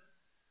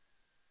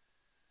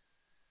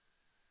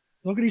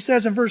 Look what he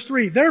says in verse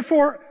 3.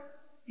 Therefore,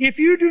 if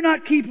you do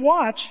not keep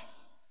watch,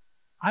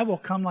 I will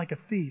come like a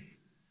thief.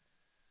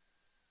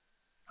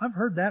 I've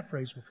heard that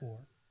phrase before.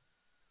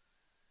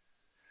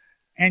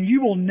 And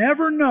you will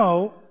never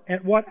know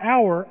at what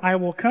hour I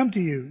will come to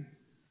you.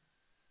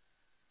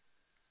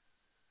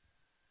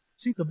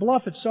 See, the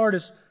bluff at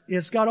Sardis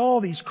has got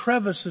all these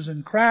crevices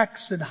and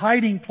cracks and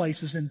hiding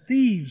places, and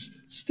thieves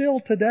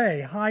still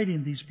today hide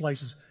in these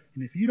places.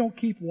 And if you don't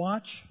keep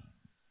watch,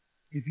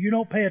 if you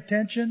don't pay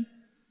attention,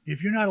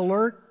 if you're not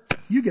alert,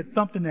 you get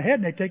thumped in the head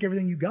and they take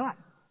everything you got.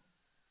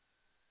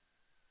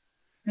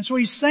 And so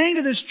he's saying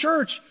to this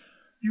church,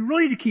 you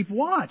really need to keep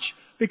watch.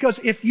 Because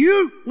if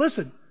you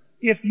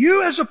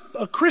as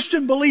a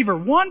Christian believer,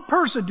 one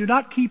person do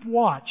not keep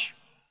watch,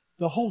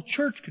 the whole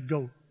church could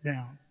go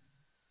down.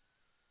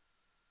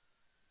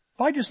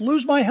 If I just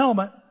lose my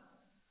helmet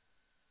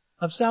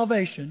of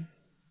salvation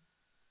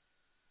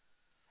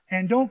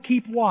and don't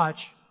keep watch,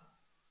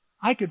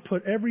 I could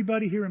put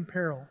everybody here in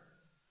peril.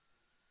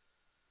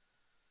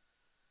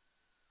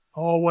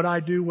 Oh, what I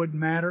do wouldn't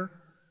matter.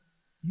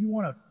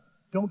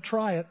 Don't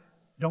try it.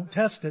 Don't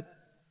test it.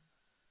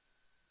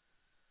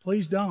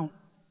 Please don't,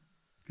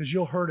 because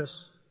you'll hurt us.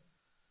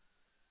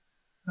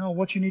 No,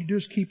 what you need to do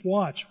is keep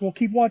watch. Well,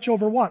 keep watch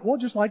over what? Well,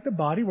 just like the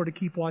body, we're to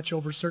keep watch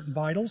over certain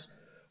vitals.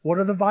 What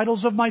are the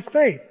vitals of my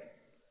faith?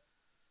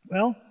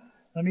 Well,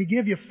 let me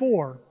give you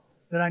 4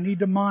 that I need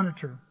to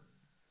monitor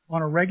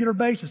on a regular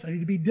basis. I need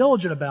to be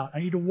diligent about. I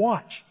need to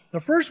watch. The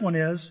first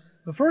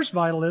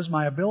vital is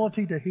my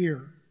ability to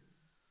hear.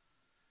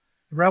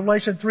 In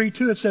Revelation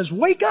 3:2 it says,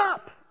 wake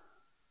up!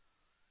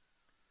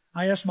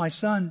 I asked my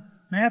son,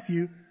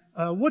 Matthew,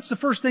 what's the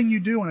first thing you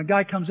do when a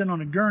guy comes in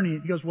on a gurney?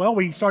 He goes, well,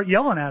 we start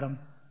yelling at him.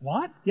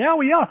 What? Yeah,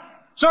 we yell.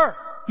 Sir,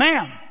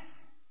 ma'am,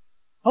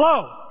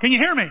 hello, can you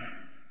hear me?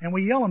 And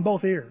we yell in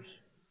both ears.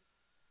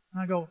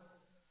 And I go,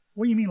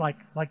 what do you mean,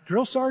 like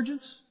drill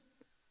sergeants?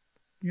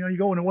 You know, you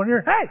go into one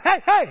ear, hey,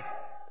 hey, hey,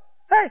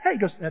 hey, hey. He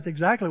goes, that's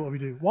exactly what we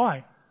do.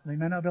 Why? They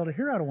may not be able to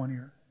hear out of one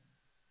ear.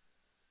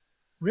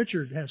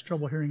 Richard has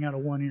trouble hearing out of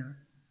one ear.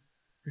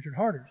 Richard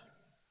Harders.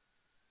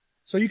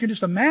 So you can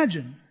just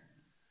imagine,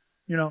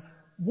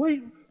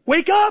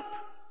 wake up!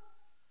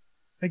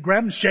 They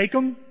grab them, shake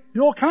them,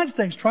 do all kinds of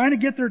things, trying to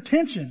get their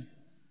attention.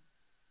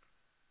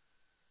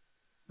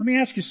 Let me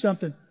ask you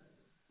something.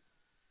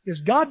 Has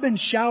God been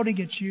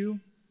shouting at you?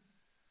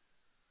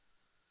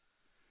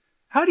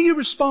 How do you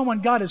respond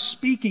when God is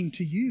speaking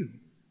to you?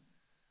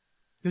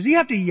 Does He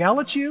have to yell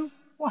at you?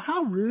 Well,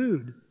 how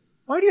rude.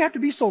 Why do you have to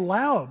be so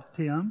loud,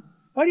 Tim?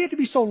 Why do you have to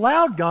be so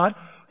loud, God?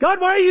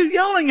 God, why are you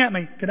yelling at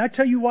me? Can I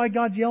tell you why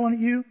God's yelling at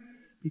you?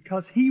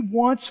 Because He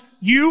wants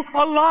you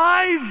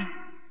alive.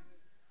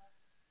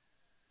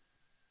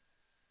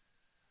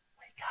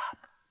 Wake up.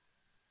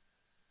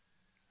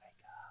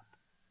 Wake up.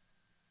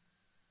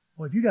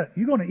 Well, if you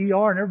go to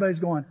ER and everybody's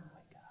going,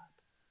 wake up,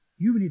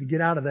 you need to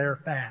get out of there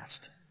fast.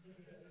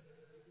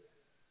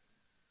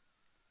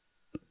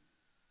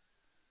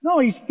 No,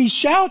 he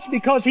shouts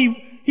because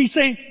he's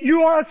saying,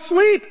 you are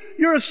asleep.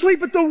 You're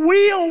asleep at the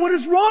wheel. What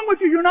is wrong with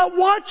you? You're not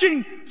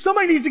watching.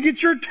 Somebody needs to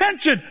get your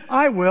attention.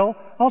 I will.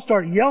 I'll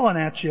start yelling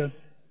at you.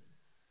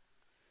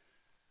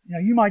 Now,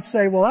 you might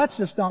say, well, that's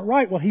just not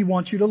right. Well, He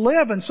wants you to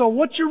live. And so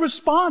what's your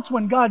response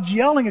when God's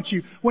yelling at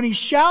you? When He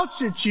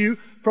shouts at you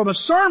from a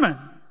sermon?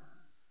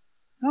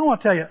 I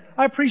want to tell you,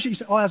 I appreciate you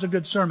say, oh, that's a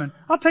good sermon.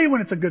 I'll tell you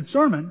when it's a good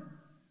sermon.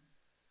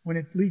 When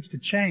it leads to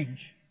change.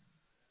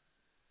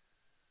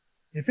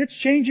 If it's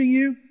changing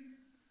you,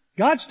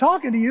 God's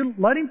talking to you,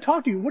 let Him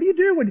talk to you. What do you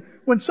do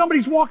when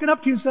somebody's walking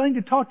up to you and saying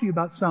to talk to you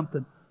about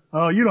something?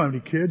 Oh, you don't have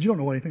any kids. You don't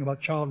know anything about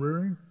child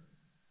rearing.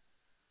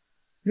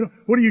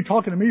 What are you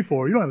talking to me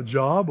for? You don't have a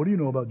job. What do you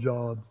know about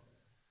jobs?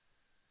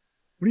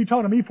 What are you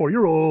talking to me for?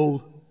 You're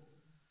old.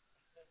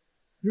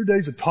 Your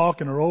days of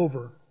talking are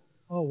over.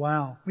 Oh,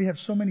 wow. We have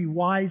so many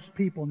wise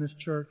people in this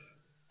church.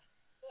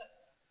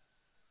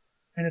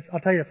 And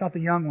I'll tell you, it's not the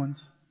young ones.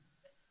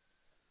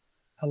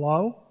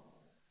 Hello?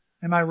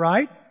 Am I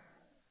right?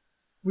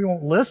 We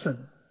won't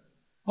listen.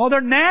 Oh,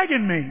 they're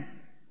nagging me.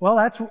 Well,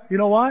 you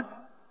know what?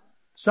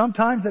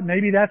 Sometimes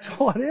maybe that's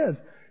all it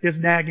is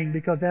nagging,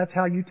 because that's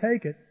how you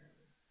take it.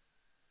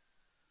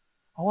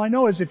 All I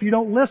know is if you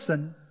don't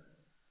listen,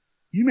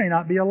 you may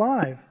not be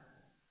alive.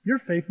 Your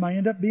faith might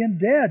end up being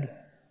dead.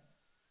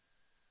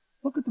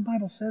 Look what the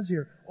Bible says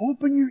here.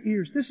 Open your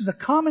ears. This is a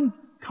common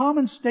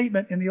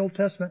statement in the Old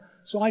Testament,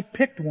 so I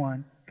picked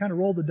one, kind of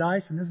rolled the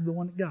dice, and this is the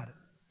one that got it.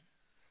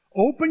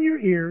 Open your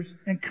ears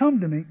and come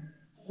to me.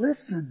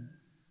 Listen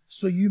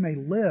so you may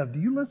live. Do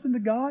you listen to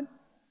God?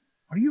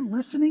 Are you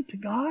listening to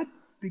God?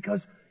 Because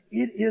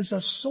it is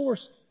a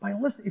source. By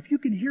listening, if you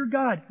can hear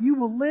God, you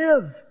will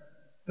live.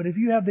 But if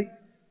you have the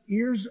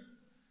ears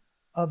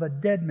of a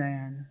dead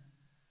man,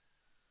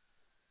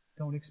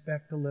 don't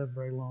expect to live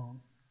very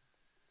long.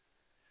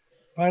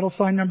 Vital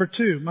sign number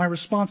 2, my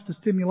response to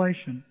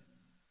stimulation.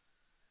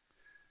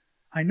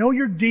 I know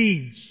your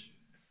deeds.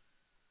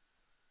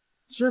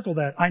 Circle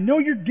that. I know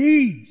your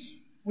deeds.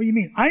 What do you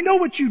mean? I know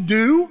what you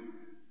do.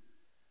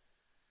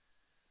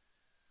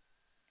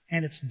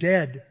 And it's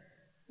dead.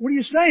 What are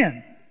you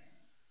saying?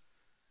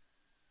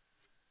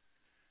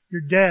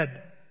 You're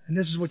dead. And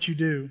this is what you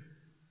do.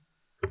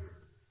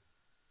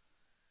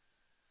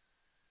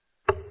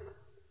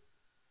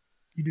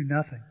 You do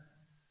nothing.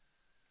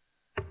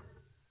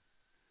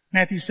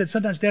 Matthew said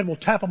sometimes Dad will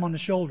tap him on the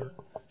shoulder.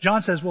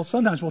 John says, well,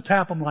 sometimes we'll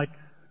tap him like,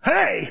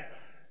 hey!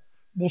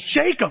 We'll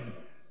shake him.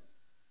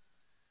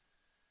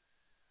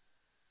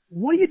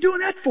 What are you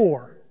doing that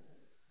for?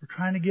 We're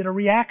trying to get a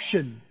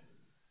reaction.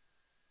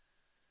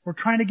 We're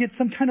trying to get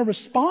some kind of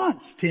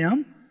response,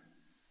 Tim.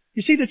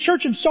 You see, the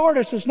church in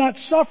Sardis is not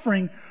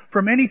suffering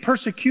from any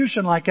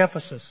persecution like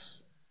Ephesus.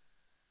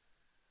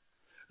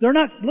 They're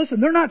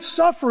not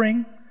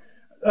suffering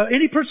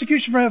any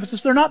persecution from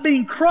Ephesus. They're not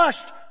being crushed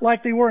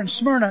like they were in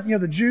Smyrna. You know,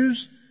 the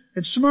Jews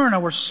at Smyrna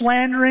were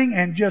slandering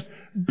and just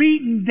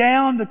beating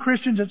down the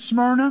Christians at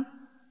Smyrna.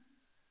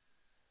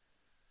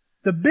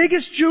 The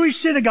biggest Jewish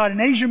synagogue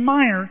in Asia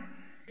Minor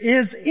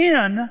is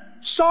in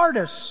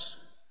Sardis.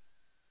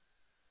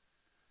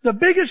 The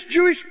biggest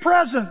Jewish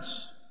presence.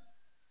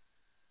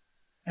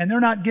 And they're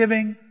not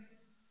giving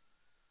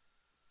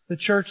the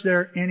church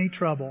there any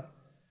trouble.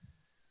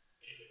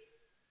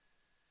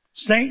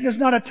 Satan is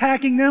not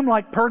attacking them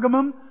like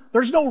Pergamum.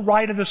 There's no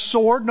right of the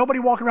sword. Nobody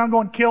walking around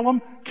going, kill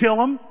them, kill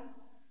them.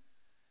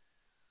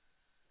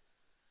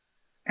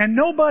 And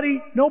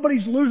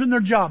nobody's losing their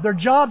job. Their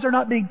jobs are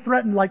not being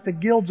threatened like the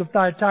guilds of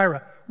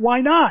Thyatira. Why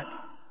not?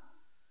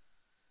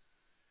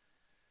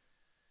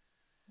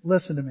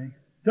 Listen to me.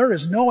 There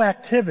is no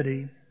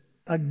activity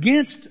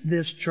against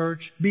this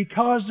church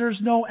because there's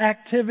no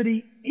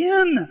activity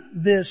in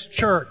this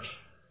church.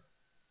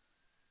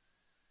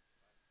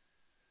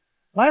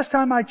 Last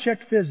time I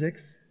checked physics,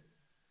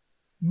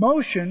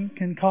 motion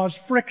can cause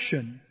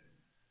friction.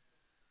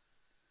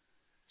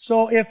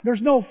 So if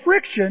there's no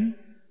friction,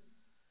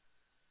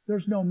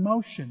 there's no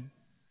motion.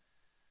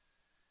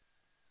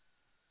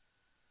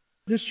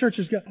 This church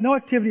has got no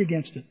activity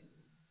against it.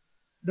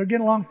 They're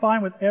getting along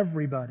fine with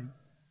everybody.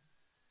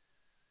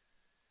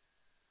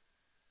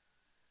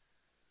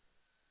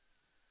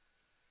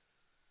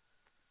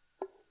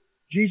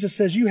 Jesus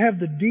says, you have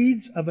the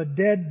deeds of a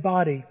dead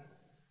body.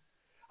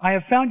 I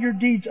have found your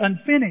deeds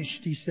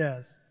unfinished, He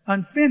says.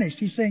 Unfinished.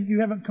 He's saying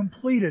you haven't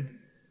completed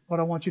what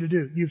I want you to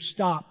do. You've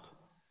stopped.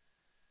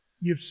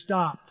 You've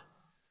stopped.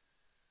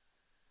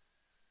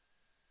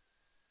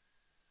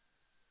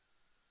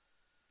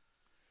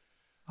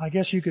 I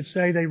guess you could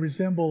say they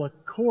resemble a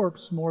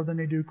corpse more than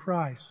they do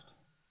Christ.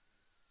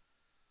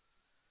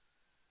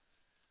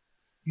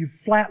 You've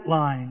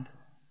flatlined.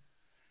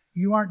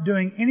 You aren't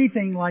doing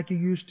anything like you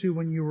used to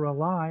when you were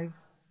alive.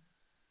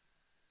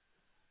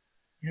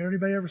 You know,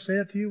 anybody ever say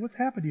that to you? What's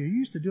happened to you? You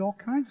used to do all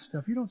kinds of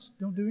stuff. You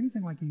don't do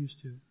anything like you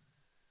used to.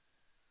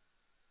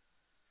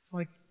 It's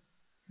like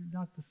you're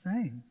not the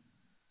same.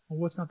 Well,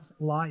 what's not the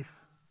same? Life.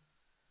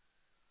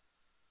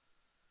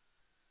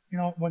 You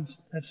know, when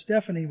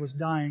Stephanie was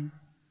dying,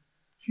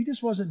 she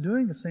just wasn't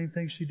doing the same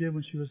things she did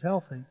when she was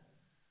healthy.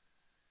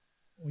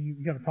 Well,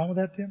 you got a problem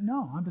with that, Tim?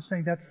 No, I'm just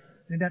saying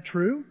isn't that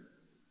true?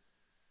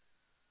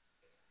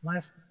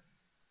 Last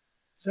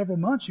several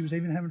months, she was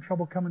even having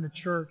trouble coming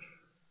to church.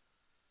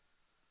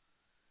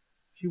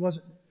 She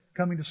wasn't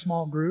coming to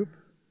small group.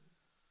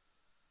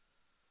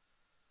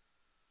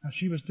 Now,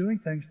 she was doing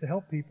things to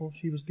help people.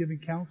 She was giving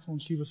counsel,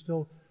 and she was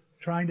still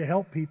trying to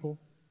help people.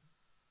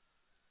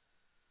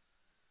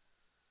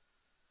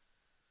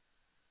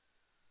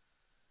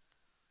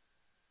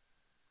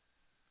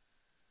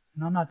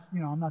 And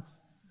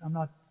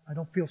I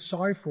don't feel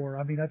sorry for her.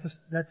 I mean,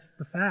 that's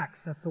the facts.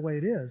 That's the way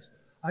it is.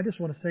 I just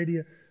want to say to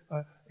you,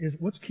 is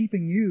what's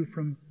keeping you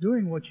from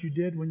doing what you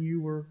did when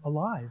you were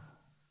alive?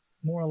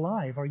 More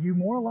alive. Are you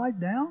more alive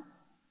now?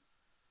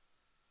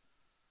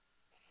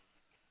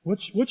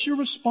 What's your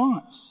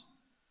response?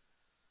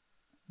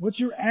 What's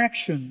your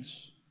actions?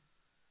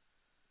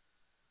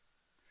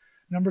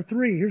 Number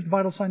 3, here's the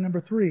vital sign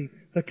number 3,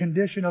 the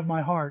condition of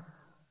my heart.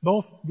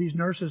 Both these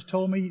nurses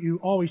told me you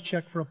always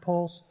check for a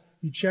pulse,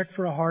 you check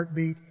for a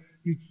heartbeat,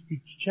 you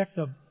check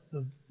the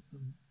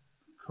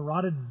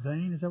carotid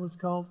vein, is that what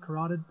it's called?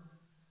 Carotid?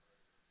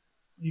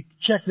 You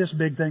check this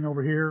big thing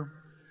over here,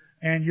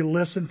 and you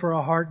listen for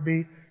a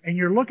heartbeat, and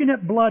you're looking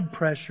at blood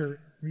pressure.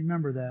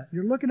 Remember that.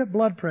 You're looking at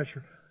blood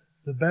pressure.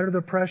 The better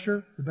the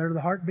pressure, the better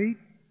the heartbeat.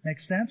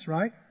 Makes sense,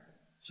 right?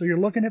 So you're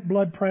looking at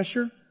blood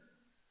pressure.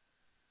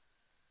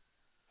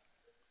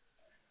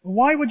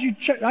 Why would you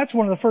check? That's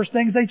one of the first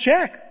things they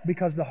check,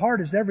 because the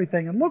heart is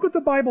everything. And look what the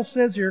Bible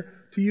says here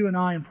to you and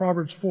I in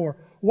Proverbs 4.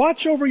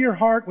 Watch over your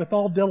heart with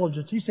all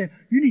diligence. He's saying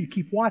you need to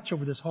keep watch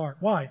over this heart.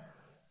 Why?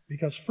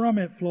 Because from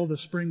it flow the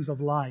springs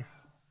of life.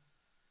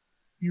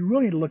 You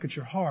really need to look at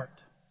your heart.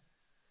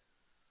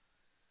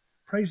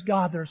 Praise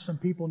God, there are some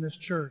people in this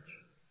church,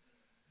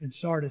 in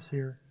Sardis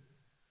here,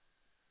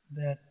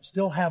 that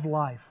still have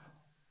life.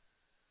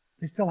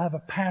 They still have a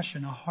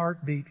passion, a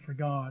heartbeat for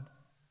God.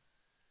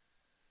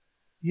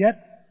 Yet,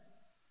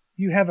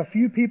 you have a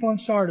few people in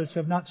Sardis who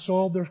have not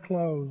soiled their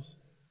clothes.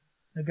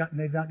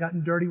 They've not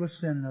gotten dirty with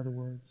sin, in other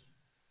words.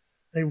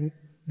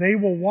 They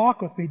will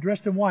walk with me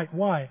dressed in white.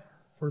 Why?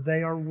 For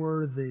they are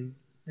worthy.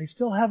 They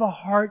still have a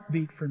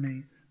heartbeat for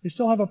me. They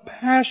still have a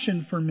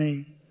passion for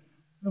me.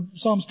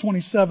 Psalms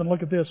 27,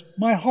 look at this.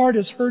 My heart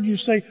has heard you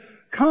say,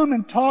 come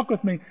and talk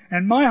with me.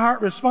 And my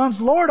heart responds,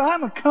 Lord,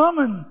 I'm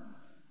a-coming.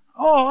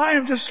 Oh, I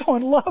am just so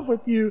in love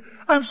with you.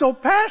 I'm so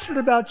passionate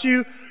about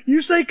you.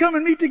 You say come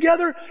and meet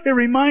together. It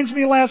reminds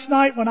me last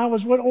night when I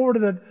went over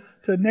to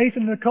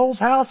Nathan and Nicole's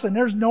house, and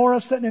there's Nora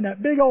sitting in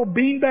that big old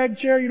beanbag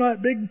chair, you know,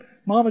 that big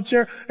mama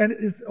chair,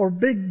 or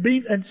big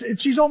bean, and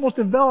she's almost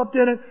enveloped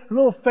in it, a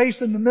little face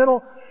in the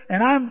middle,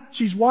 and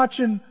she's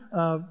watching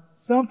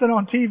something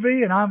on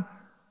TV, and I'm,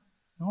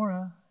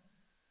 Nora.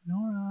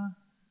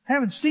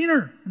 Haven't seen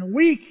her in a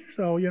week,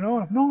 so,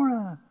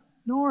 Nora.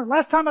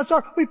 Last time I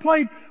saw her, we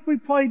played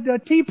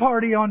Tea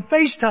Party on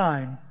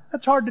FaceTime.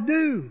 That's hard to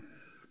do.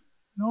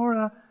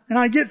 Nora. And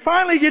I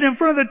finally get in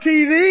front of the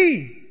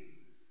TV.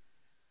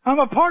 I'm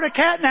a part of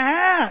Cat in a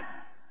Hat.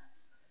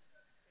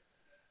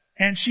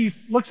 And she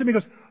looks at me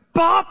and goes,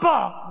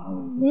 Papa!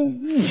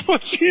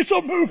 She's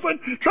a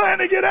moving, trying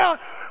to get out.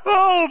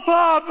 Oh,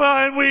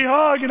 Papa! And we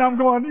hug, and I'm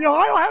going,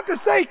 I don't have to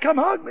say, come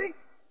hug me.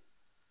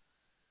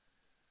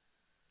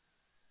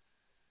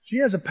 She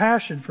has a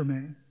passion for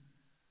me.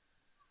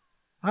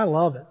 I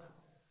love it.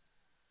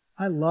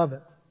 I love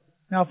it.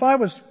 Now, if I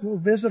was to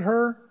visit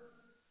her,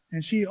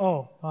 and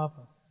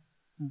Papa,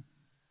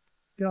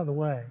 get out of the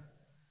way.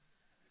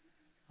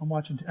 I'm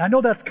watching. I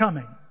know that's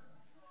coming.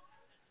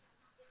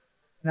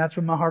 And that's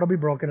when my heart will be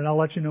broken, and I'll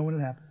let you know when it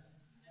happens.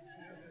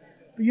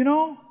 But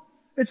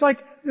it's like,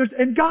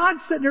 and God's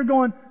sitting there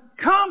going,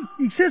 come.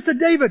 He says to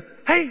David,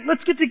 hey,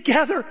 let's get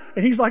together.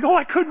 And he's like,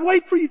 I couldn't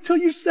wait for you till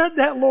you said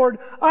that, Lord.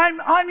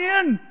 I'm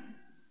in.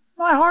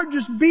 My heart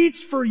just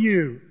beats for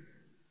you.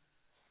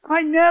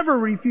 I never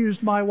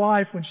refused my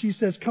wife when she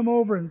says, come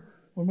over, and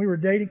when we were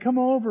dating, come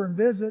over and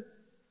visit.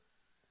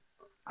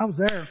 I was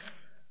there.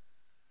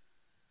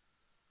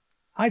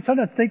 I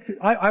sometimes think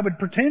I would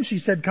pretend she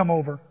said, come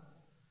over.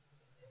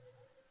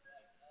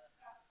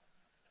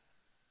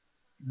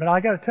 But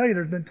I got to tell you,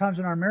 there's been times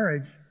in our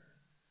marriage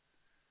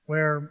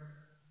where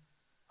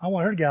I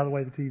want her to get out of the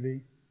way of the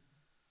TV.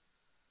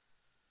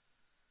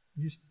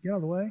 You just get out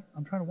of the way.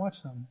 I'm trying to watch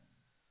something.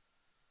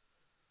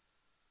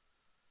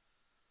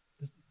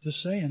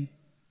 Just saying.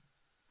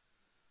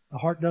 The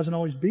heart doesn't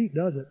always beat,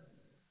 does it?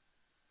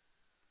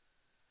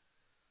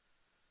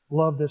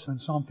 Love this in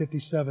Psalm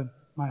 57.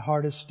 My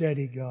heart is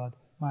steady, God.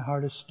 My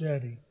heart is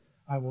steady.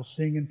 I will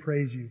sing and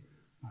praise you.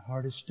 My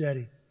heart is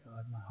steady,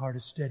 God. My heart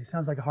is steady.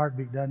 Sounds like a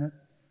heartbeat, doesn't it?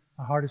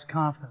 My heart is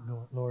confident,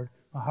 Lord.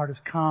 My heart is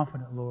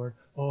confident, Lord.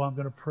 Oh, I'm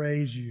going to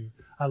praise you.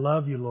 I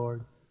love you,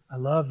 Lord. I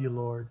love you,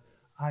 Lord.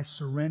 I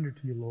surrender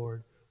to you,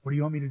 Lord. What do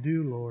you want me to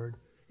do, Lord?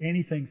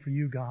 Anything for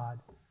you, God.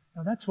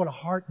 Now, that's what a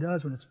heart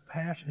does when it's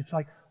passion. It's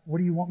like, what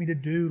do you want me to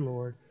do,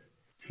 Lord?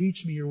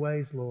 Teach me your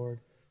ways, Lord.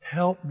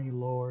 Help me,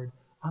 Lord.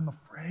 I'm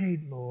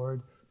afraid,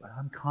 Lord, but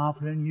I'm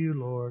confident in you,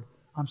 Lord.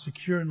 I'm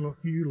secure in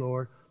you,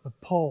 Lord. The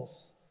pulse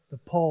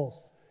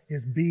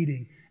is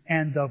beating.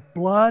 And the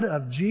blood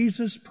of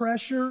Jesus'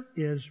 pressure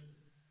is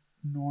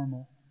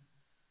normal.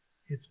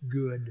 It's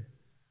good.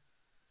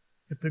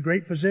 If the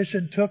great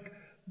physician took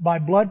my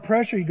blood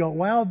pressure, you go,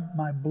 wow,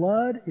 my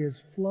blood is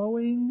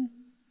flowing.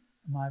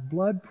 My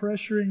blood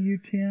pressure in you,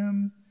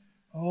 Tim.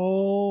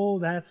 Oh,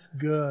 that's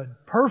good.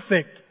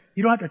 Perfect.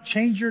 You don't have to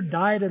change your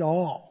diet at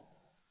all.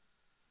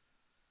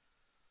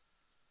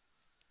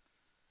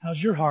 How's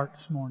your heart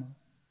this morning?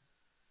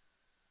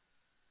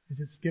 Is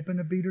it skipping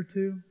a beat or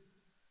two?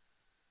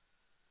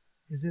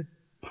 Is it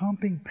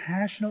pumping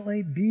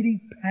passionately,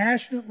 beating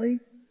passionately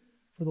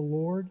for the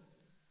Lord?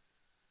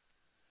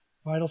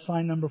 Vital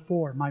sign number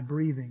 4, my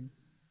breathing.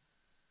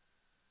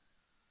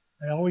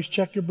 They always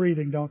check your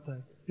breathing, don't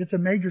they? It's a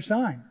major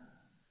sign.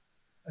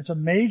 It's a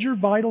major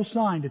vital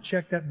sign to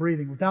check that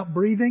breathing. Without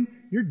breathing,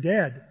 you're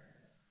dead.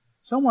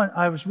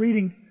 I was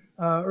reading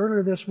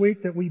earlier this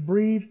week that we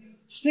breathe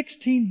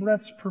 16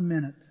 breaths per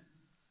minute.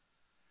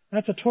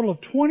 That's a total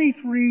of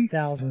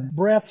 23,000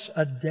 breaths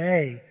a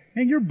day.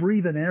 And you're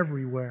breathing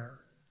everywhere.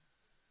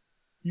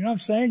 You know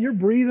what I'm saying? You're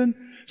breathing.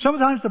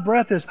 Sometimes the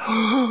breath is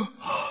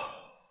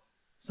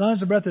sometimes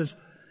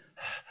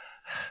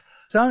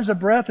the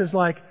breath is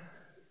like,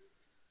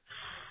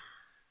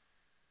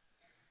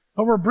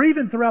 but we're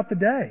breathing throughout the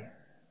day.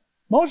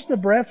 Most of the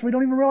breaths we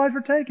don't even realize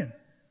we're taking.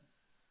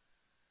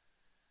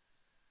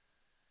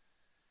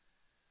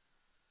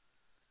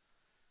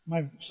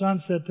 My son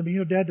said to me,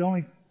 Dad, the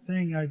only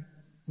thing I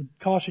would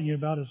caution you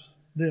about is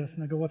this.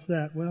 And I go, what's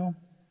that? Well,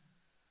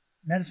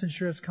 medicine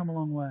sure has come a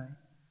long way.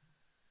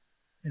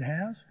 It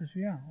has? He goes,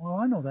 yeah. Well,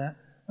 I know that.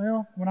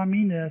 Well, when I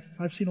mean this,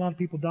 I've seen a lot of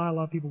people die, a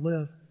lot of people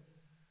live.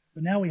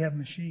 But now we have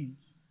machines.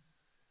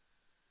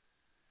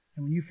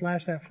 And when you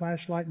flash that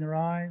flashlight in their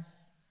eyes,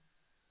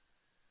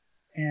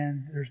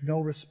 and there's no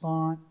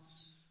response,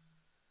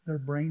 they're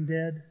brain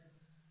dead,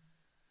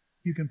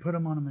 you can put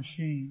them on a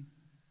machine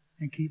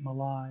and keep them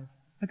alive.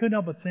 I couldn't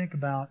help but think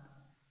about,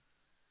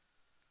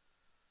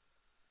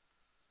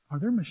 are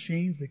there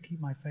machines that keep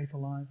my faith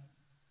alive?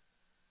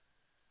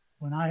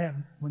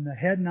 When the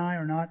head and I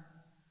are not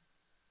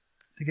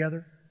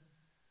together?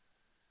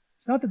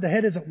 It's not that the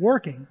head isn't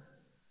working.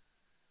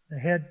 The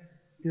head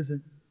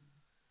isn't,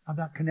 I'm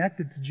not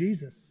connected to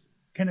Jesus.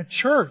 Can a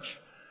church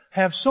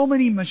have so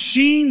many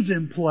machines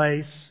in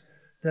place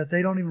that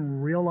they don't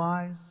even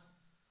realize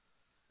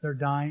they're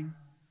dying?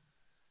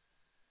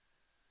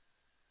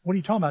 What are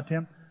you talking about,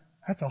 Tim?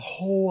 That's a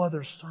whole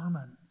other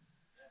sermon.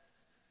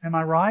 Am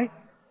I right?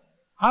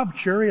 I'm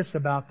curious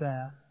about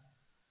that.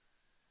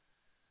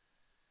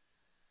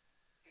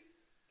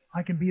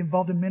 I can be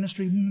involved in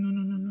ministry,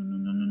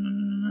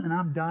 and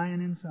I'm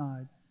dying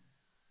inside.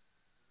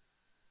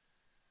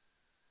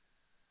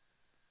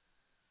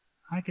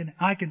 I can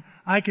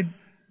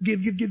give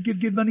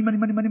money,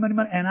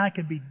 and I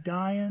could be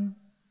dying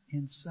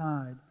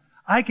inside.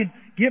 I can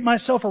get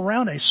myself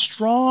around a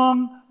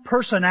strong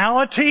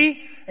personality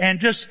and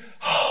just,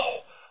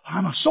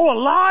 I'm so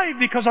alive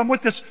because I'm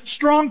with this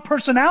strong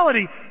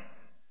personality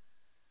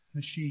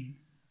machine.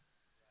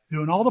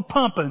 Doing all the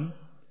pumping,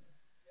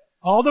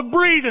 all the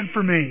breathing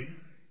for me.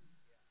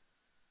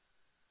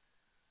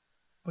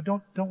 But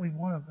don't we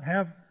want to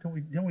have,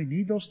 don't we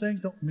need those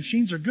things?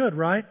 Machines are good,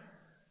 right?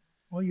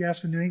 Well, you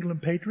ask the New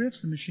England Patriots,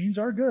 the machines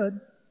are good.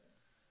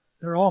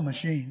 They're all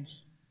machines.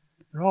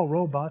 They're all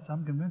robots.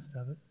 I'm convinced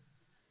of it.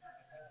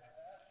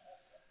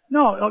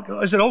 No,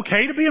 is it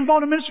okay to be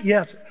involved in ministry?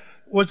 Yes.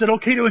 Was it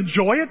okay to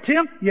enjoy it,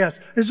 Tim? Yes.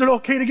 Is it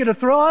okay to get a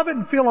thrill of it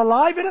and feel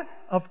alive in it?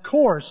 Of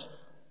course.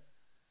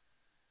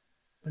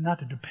 But not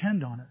to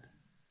depend on it.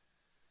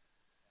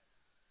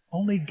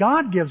 Only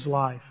God gives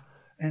life.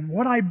 And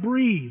what I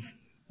breathe,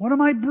 what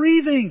am I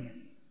breathing?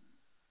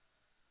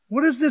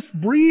 What is this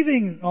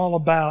breathing all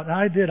about?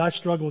 I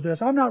struggle with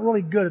this. I'm not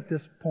really good at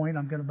this point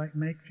I'm going to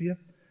make for you,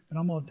 but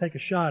I'm going to take a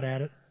shot at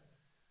it.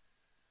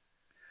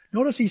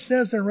 Notice he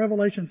says in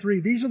Revelation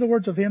 3, these are the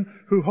words of Him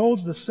who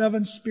holds the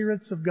 7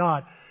 spirits of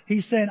God.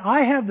 He's saying,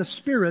 I have the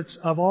spirits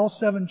of all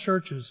 7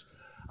 churches.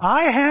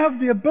 I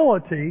have the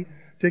ability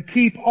to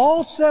keep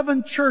all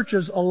 7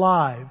 churches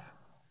alive.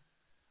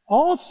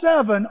 All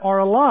 7 are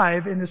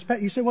alive in this.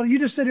 You say, well, you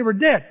just said they were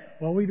dead.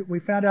 Well, we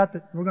found out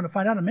that we're going to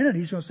find out in a minute.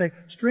 He's going to say,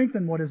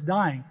 strengthen what is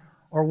dying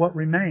or what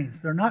remains.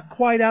 They're not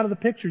quite out of the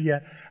picture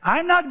yet.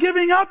 I'm not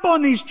giving up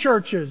on these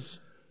churches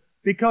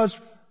because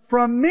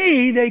from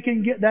me they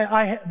can get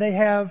that. They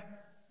have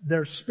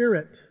their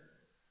spirit.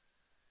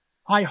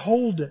 I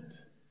hold it.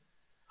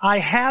 I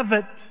have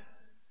it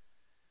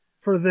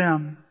for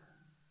them.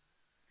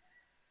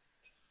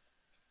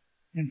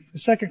 In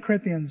 2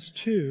 Corinthians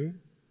 2,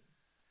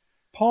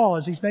 Paul,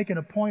 as he's making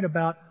a point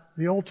about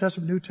the Old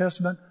Testament, New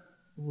Testament,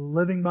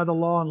 living by the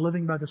law and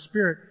living by the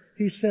Spirit,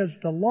 he says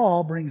the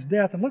law brings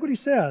death. And look what he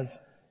says.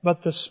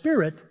 But the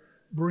Spirit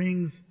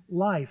brings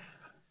life.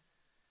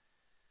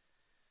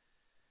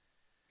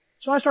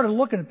 So I started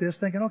looking at this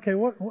thinking, okay,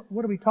 what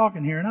are we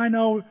talking here? And I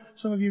know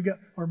some of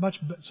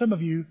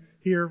you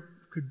here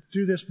could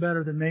do this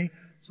better than me.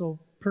 So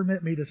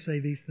permit me to say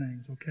these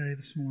things, okay,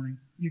 this morning.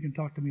 You can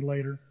talk to me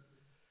later.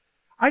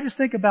 I just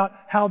think about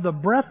how the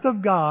breath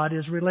of God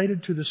is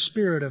related to the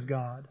Spirit of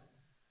God.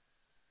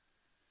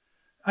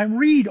 I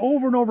read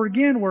over and over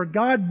again where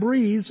God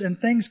breathes and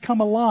things come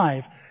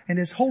alive, and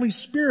His Holy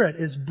Spirit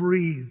is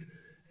breathed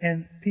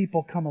and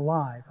people come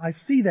alive. I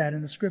see that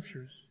in the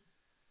Scriptures.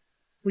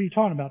 What are you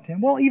talking about, Tim?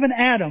 Well, even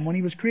Adam, when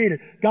he was created,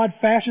 God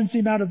fashions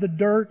him out of the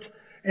dirt,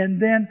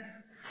 and then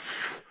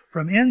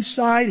from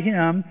inside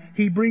him,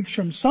 He breathes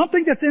from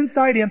something that's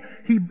inside him,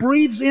 He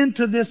breathes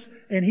into this,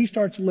 and he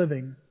starts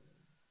living.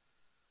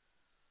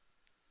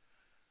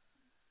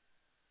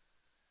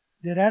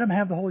 Did Adam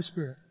have the Holy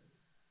Spirit?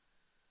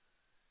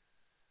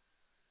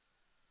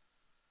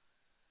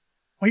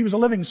 Well, he was a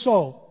living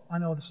soul. I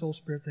know the soul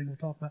spirit thing we'll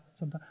talk about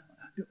sometime.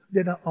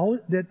 Did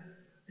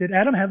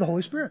Adam have the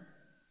Holy Spirit?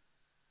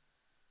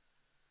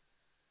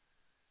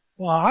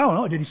 Well, I don't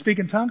know. Did he speak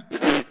in tongues?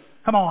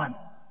 Come on.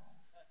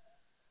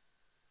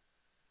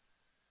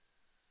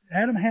 Did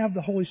Adam have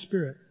the Holy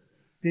Spirit?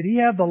 Did he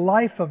have the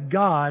life of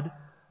God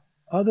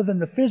other than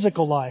the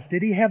physical life?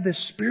 Did he have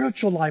this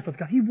spiritual life with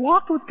God? He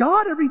walked with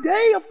God every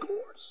day, of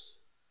course.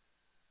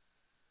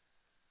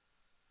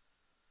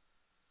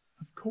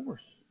 Of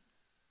course.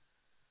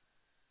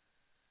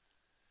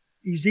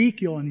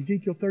 Ezekiel, in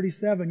Ezekiel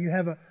 37,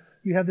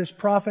 you have this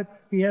prophet.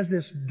 He has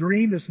this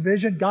dream, this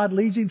vision. God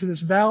leads him to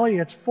this valley.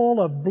 It's full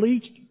of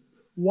bleached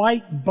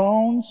white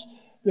bones.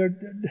 They're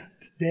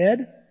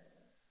dead.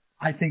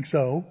 I think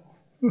so.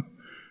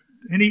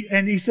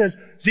 and he says,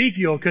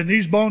 Ezekiel, can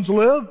these bones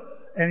live?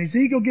 And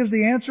Ezekiel gives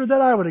the answer that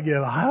I would have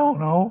given. I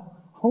don't know.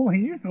 Only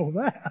you know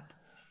that.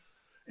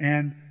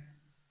 And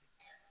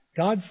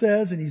God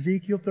says in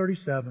Ezekiel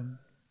 37,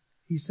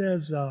 He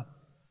says,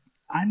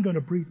 I'm going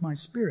to breathe my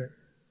Spirit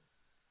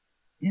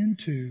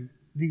into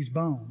these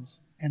bones,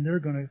 and they're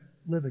going to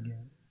live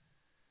again.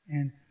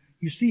 And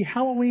you see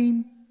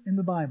Halloween in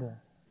the Bible.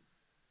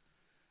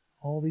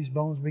 All these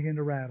bones begin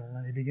to rattle,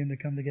 and they begin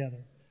to come together.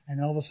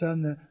 And all of a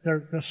sudden,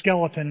 they're the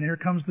skeleton, and here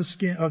comes the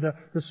skin, or the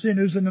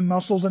sinews and the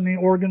muscles and the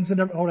organs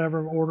and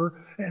whatever order.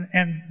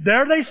 And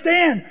there they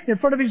stand in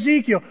front of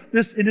Ezekiel,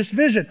 in this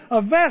vision,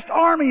 a vast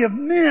army of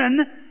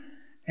men.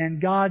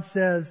 And God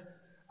says,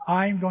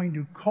 I'm going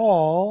to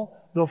call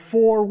the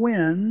 4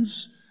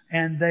 winds,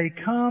 and they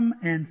come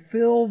and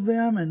fill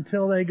them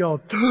until they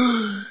go,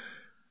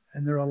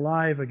 and they're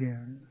alive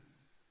again.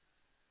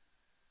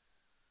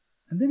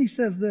 And then He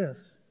says this.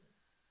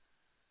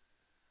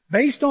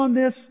 Based on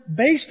this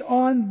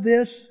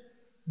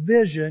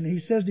vision, He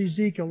says to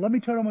Ezekiel, let me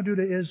tell you what I'm going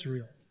to do to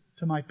Israel,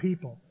 to my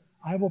people.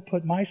 I will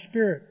put my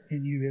Spirit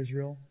in you,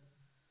 Israel,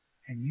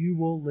 and you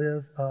will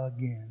live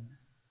again.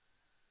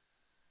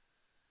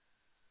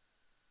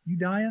 You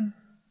dying?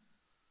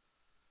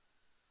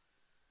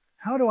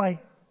 How do I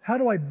how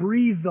do I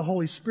breathe the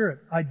Holy Spirit?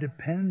 I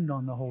depend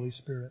on the Holy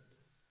Spirit.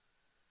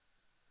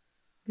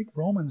 I think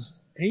Romans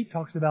 8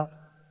 talks about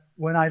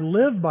when I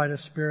live by the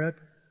Spirit,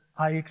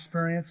 I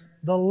experience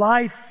the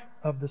life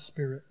of the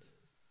Spirit.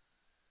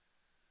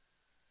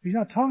 He's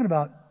not talking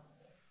about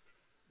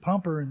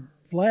pumper and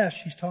flesh.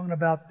 He's talking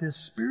about this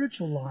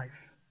spiritual life.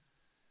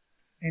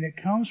 And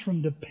it comes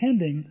from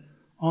depending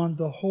on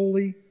the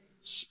Holy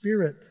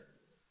Spirit.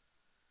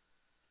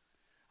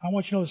 I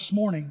want you to know this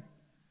morning,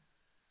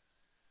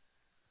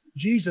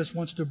 Jesus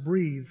wants to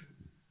breathe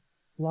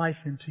life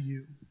into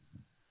you.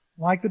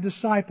 Like the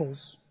disciples,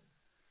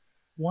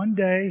 one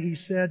day He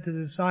said to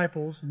the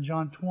disciples in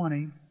John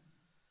 20,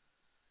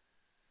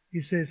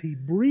 He says He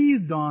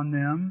breathed on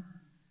them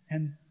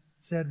and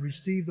said,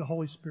 receive the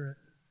Holy Spirit.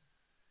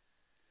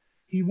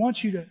 He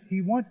wants you to,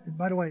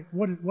 by the way,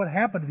 what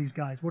happened to these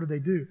guys? What did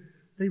they do?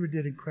 They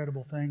did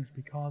incredible things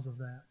because of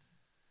that.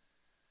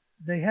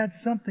 They had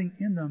something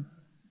in them,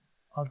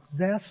 a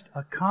zest,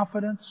 a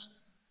confidence,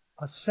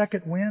 a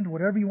second wind,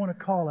 whatever you want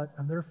to call it,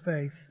 and their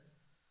faith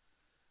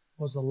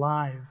was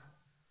alive,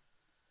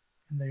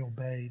 and they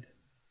obeyed.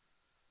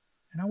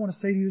 And I want to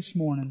say to you this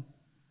morning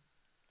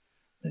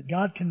that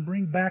God can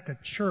bring back a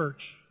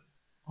church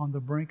on the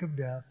brink of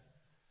death,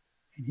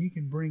 and He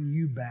can bring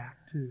you back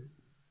too.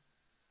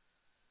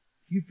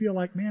 If you feel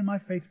like, man, my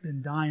faith's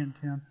been dying,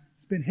 Tim,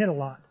 it's been hit a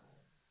lot.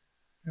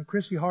 You know,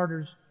 Christy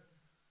Harder's,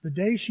 the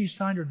day she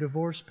signed her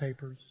divorce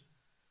papers,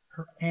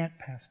 her aunt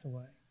passed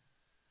away.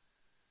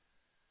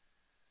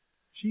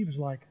 She was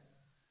like,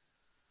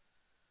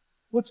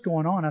 what's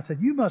going on? I said,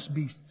 you must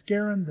be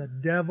scaring the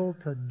devil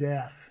to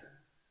death.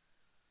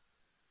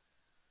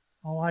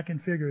 All I can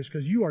figure is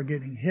because you are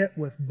getting hit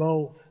with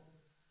both.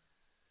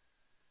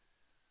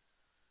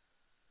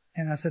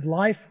 And I said,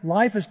 life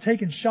is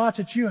taking shots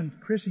at you, and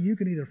Chrissy, you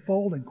can either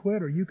fold and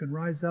quit, or you can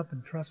rise up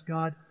and trust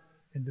God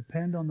and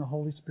depend on the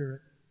Holy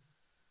Spirit.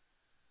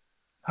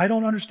 I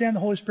don't understand the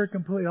Holy Spirit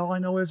completely. All I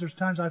know is there's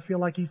times I feel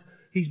like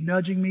He's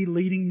nudging me,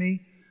 leading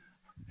me,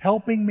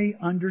 helping me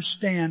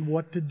understand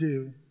what to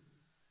do.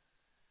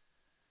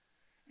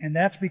 And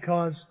that's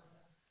because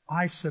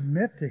I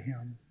submit to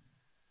Him.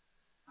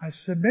 I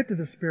submit to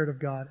the Spirit of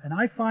God. And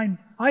I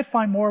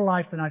find more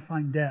life than I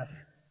find death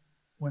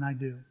when I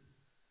do.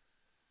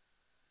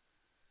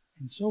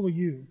 And so will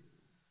you.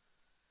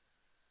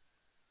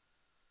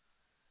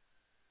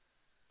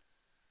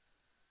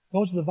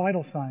 Those are the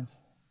vital signs.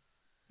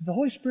 Is the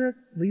Holy Spirit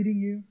leading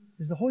you?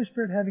 Is the Holy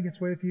Spirit having its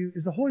way with you?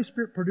 Is the Holy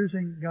Spirit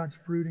producing God's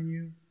fruit in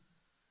you?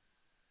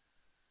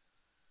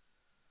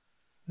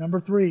 Number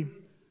 3,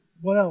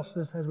 what else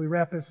as we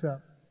wrap this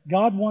up?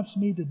 God wants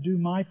me to do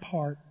my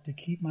part to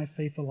keep my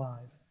faith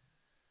alive.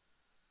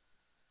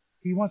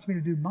 He wants me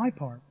to do my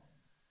part.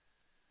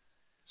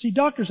 See,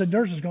 doctors and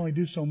nurses can only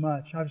do so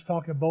much. I was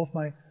talking to both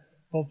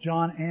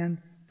John and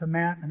to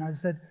Matt, and I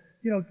said,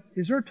 you know,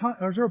 is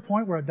there a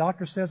point where a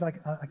doctor says, I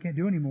can't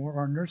do anymore,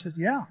 or a nurse says,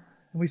 yeah.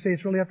 And we say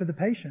it's really up to the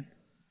patient.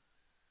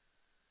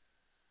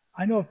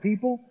 I know of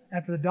people,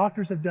 after the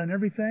doctors have done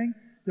everything,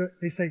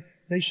 they say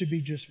they should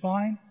be just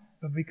fine,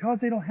 but because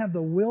they don't have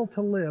the will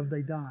to live,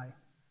 they die.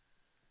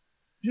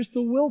 Just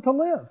the will to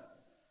live.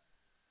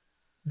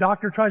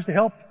 Doctor tries to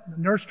help,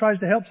 nurse tries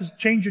to help, says,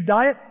 change your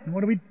diet, and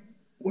what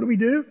do we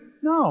do?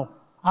 No,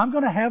 I'm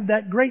going to have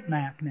that great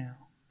Mac now.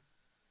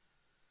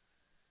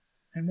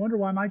 And wonder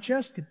why my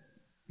chest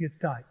gets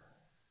tight.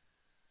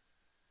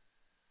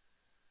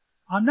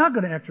 I'm not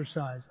going to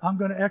exercise. I'm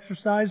going to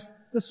exercise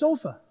the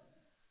sofa.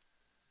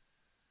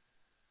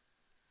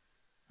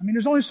 I mean,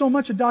 there's only so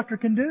much a doctor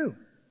can do.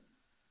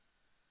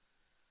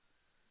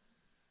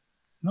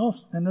 No,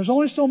 and there's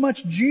only so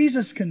much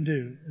Jesus can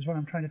do, is what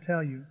I'm trying to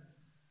tell you.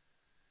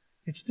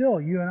 It's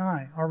still you and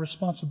I, our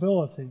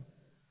responsibility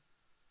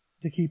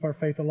to keep our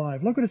faith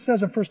alive. Look what it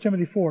says in 1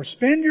 Timothy 4.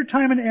 Spend your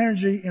time and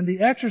energy in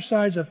the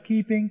exercise of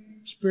keeping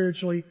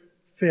spiritually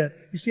fit.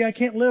 You see, I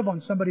can't live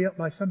on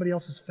by somebody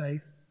else's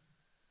faith.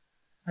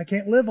 I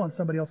can't live on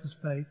somebody else's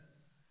faith.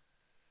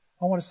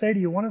 I want to say to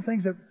you, one of the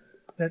things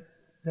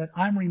that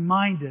I'm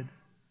reminded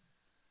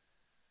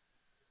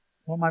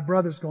what my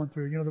brother's going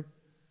through, you know,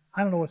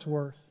 I don't know what's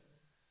worse.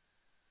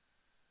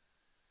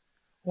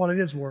 Well, it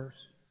is worse.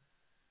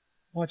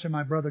 Watching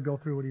my brother go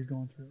through what he's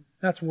going through.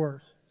 That's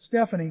worse.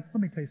 Stephanie,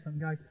 let me tell you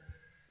something, guys.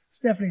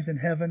 Stephanie's in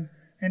heaven,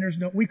 and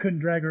we couldn't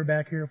drag her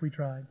back here if we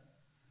tried.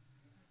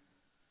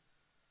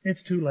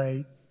 It's too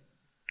late.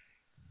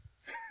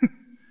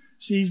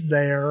 She's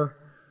there.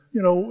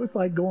 You know, it's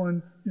like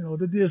going,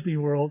 to Disney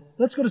World.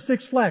 Let's go to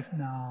Six Flags.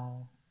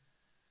 No.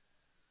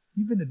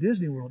 You've been to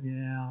Disney World?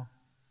 Yeah.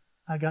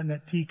 I got in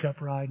that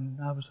teacup ride and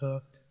I was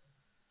hooked.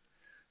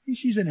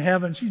 She's in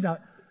heaven. She's not.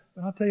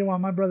 But I'll tell you why,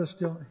 my brother's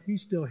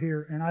he's still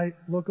here. And I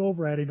look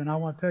over at him and I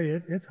want to tell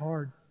you, it's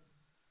hard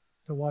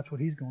to watch what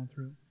he's going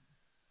through.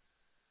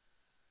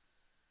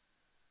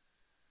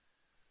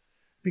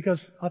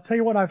 Because I'll tell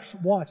you what I've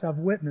watched. I've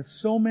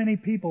witnessed so many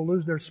people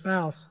lose their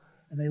spouse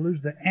and they lose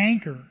the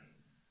anchor.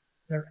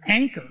 Their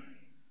anchor.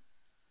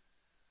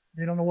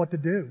 They don't know what to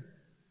do.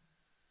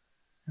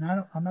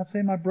 And I'm not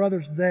saying my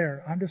brother's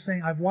there. I'm just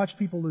saying I've watched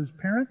people lose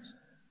parents,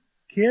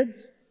 kids,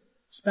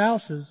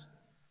 spouses,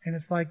 and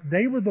it's like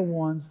they were the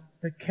ones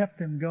that kept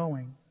them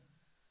going.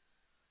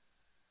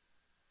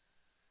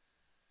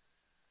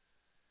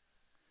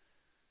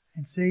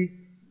 And see,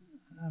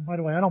 by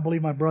the way, I don't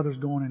believe my brother's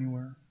going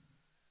anywhere.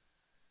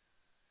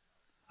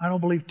 I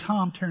don't believe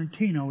Tom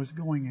Tarantino is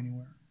going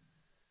anywhere.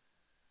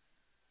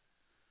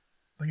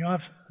 But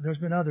there's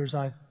been others,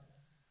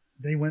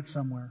 they went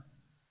somewhere.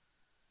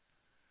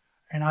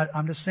 And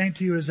I'm just saying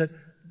to you is that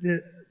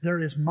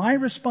there is my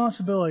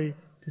responsibility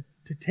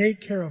to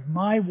take care of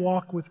my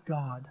walk with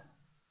God.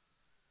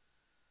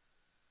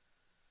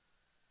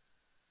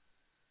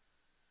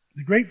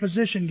 The great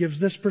physician gives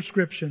this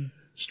prescription: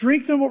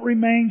 strengthen what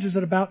remains is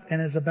about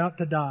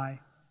to die.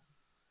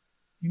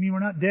 You mean we're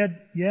not dead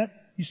yet?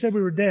 You said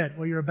we were dead.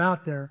 Well, you're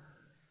about there.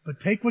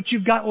 But take what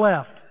you've got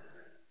left.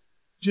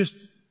 Just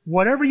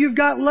whatever you've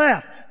got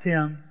left,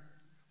 Tim,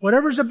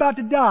 whatever's about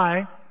to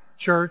die,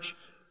 church,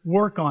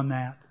 work on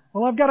that.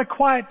 Well, I've got a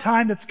quiet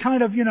time that's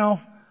kind of,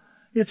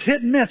 it's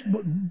hit and miss.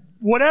 But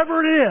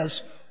whatever it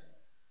is,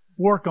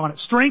 work on it.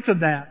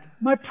 Strengthen that.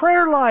 My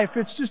prayer life,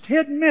 it's just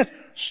hit and miss.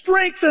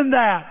 Strengthen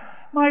that.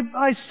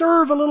 I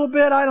serve a little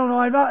bit. I don't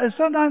know.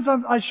 Sometimes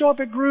I show up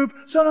at group.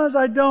 Sometimes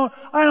I don't.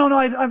 I don't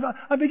know.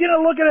 I begin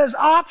to look at it as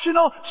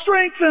optional.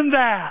 Strengthen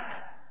that.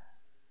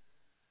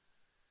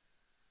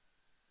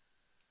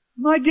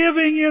 My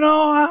giving,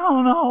 I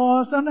don't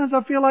know. Sometimes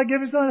I feel like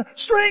giving something.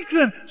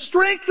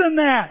 Strengthen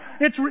that.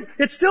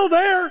 It's still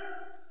there.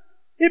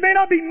 It may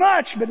not be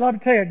much, but let me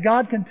tell you,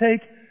 God can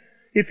take,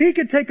 if He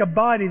could take a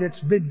body that's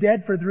been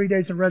dead for 3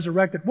 days and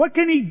resurrect it, what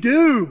can He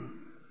do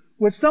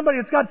with somebody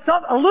that's got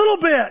a little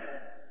bit?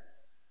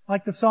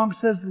 Like the song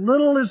says,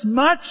 little is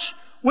much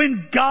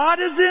when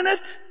God is in it.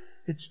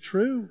 It's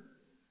true.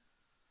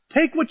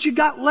 Take what you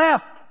got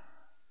left.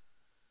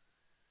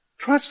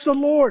 Trust the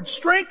Lord.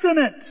 Strengthen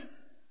it.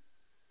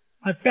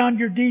 I found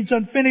your deeds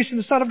unfinished in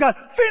the sight of God.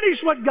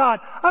 Finish what God.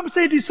 I'm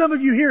saying to some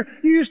of you here,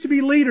 you used to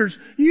be leaders.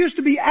 You used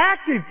to be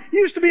active.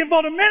 You used to be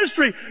involved in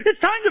ministry. It's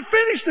time to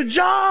finish the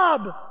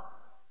job.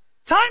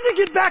 Time to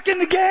get back in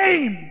the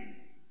game.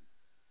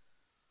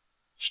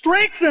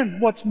 Strengthen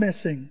what's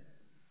missing.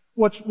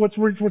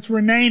 What's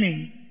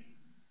remaining.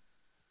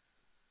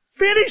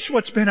 Finish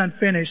what's been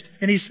unfinished.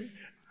 And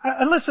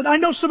listen, I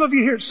know some of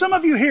you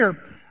here,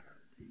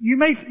 you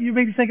may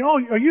be thinking, oh,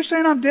 are you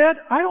saying I'm dead?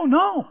 I don't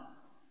know.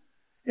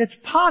 It's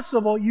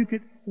possible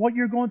what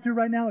you're going through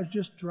right now is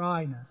just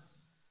dryness.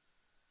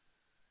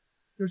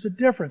 There's a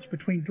difference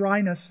between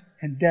dryness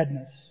and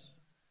deadness.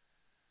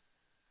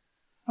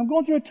 I'm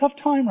going through a tough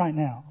time right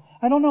now.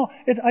 I don't know.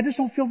 I just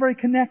don't feel very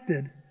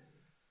connected.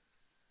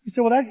 You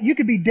say, well, you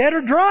could be dead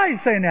or dry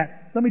saying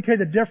that. Let me tell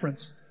you the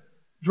difference.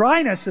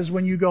 Dryness is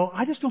when you go,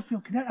 I just don't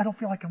feel connected. I don't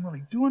feel like I'm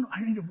really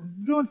I need to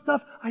be doing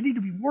stuff. I need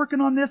to be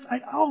working on this.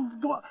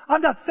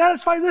 I'm not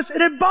satisfied with this,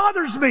 and it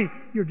bothers me.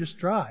 You're just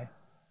dry.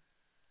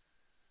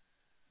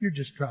 You're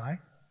just dry.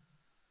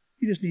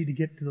 You just need to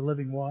get to the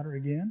living water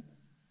again.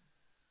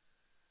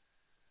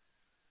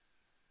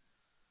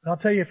 I'll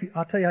tell you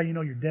how you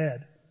know you're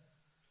dead.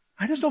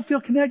 I just don't feel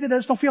connected.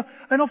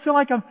 I don't feel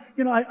like I'm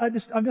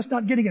just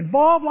not getting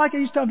involved like I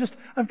used to.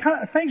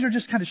 Things are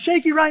just kind of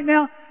shaky right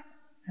now.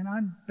 And I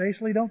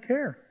basically don't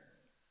care.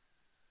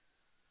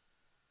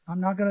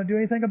 I'm not going to do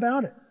anything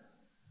about it.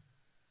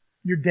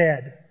 You're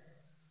dead.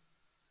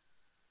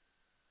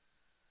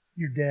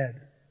 You're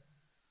dead.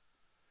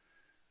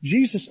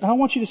 Jesus, I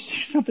want you to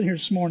see something here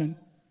this morning.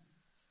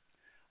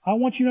 I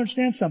want you to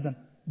understand something.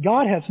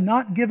 God has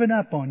not given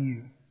up on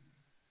you.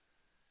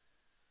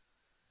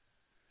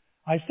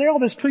 I say all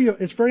this to you,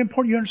 it's very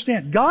important you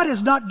understand. God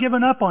has not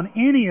given up on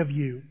any of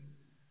you.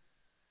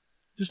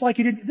 Just like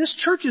He did. This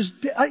church is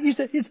dead. He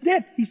said, it's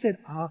dead. He said,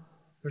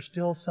 there's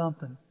still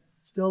something.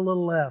 Still a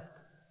little left.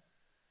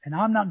 And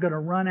I'm not going to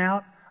run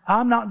out.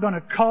 I'm not going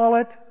to call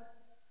it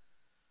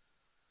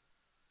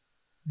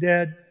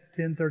dead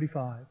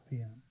 10:35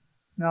 p.m.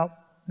 No,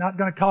 not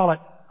going to call it.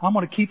 I'm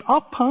going to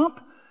I'll pump.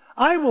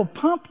 I will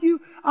pump you.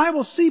 I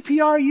will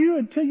CPR you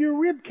until your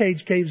rib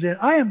cage caves in.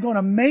 I am going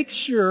to make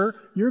sure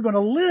you're going to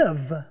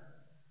live.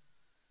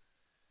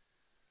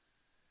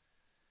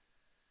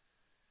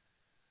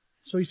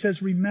 So He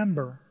says,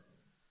 remember.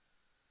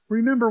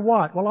 Remember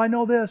what? Well, I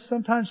know this.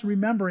 Sometimes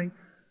remembering,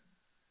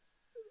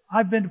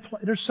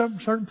 there's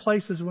certain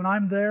places when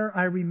I'm there,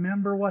 I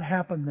remember what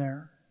happened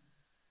there.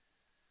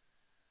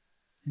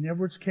 In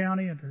Edwards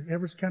County, at the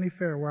Edwards County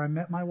Fair, where I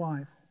met my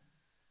wife.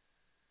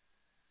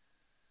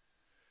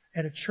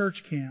 At a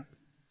church camp,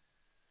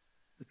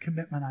 the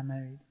commitment I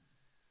made.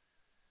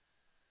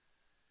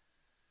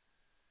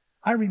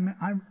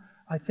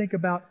 I think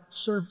about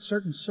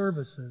certain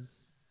services,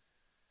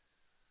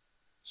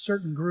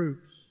 certain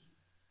groups,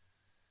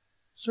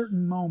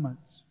 certain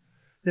moments,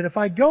 that if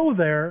I go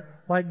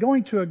there, like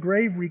going to a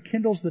grave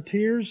rekindles the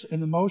tears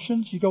and the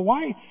emotions, you go,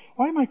 why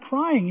am I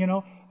crying?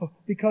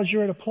 Because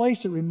you're at a place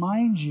that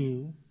reminds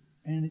you,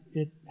 and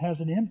it has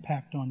an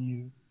impact on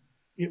you.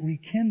 It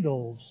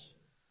rekindles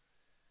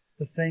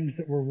the things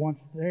that were once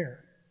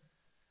there.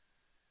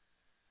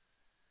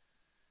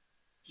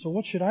 So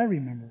what should I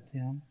remember,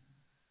 Tim?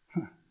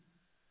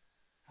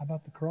 How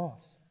about the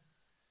cross?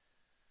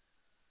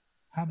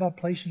 How about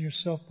placing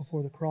yourself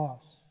before the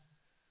cross?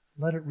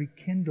 Let it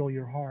rekindle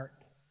your heart.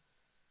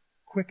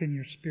 Quicken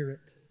your spirit.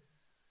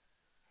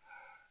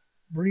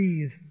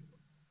 Breathe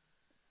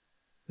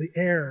the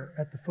air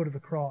at the foot of the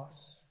cross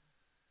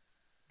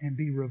and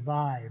be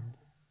revived.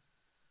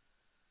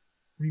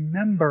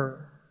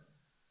 Remember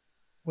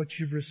what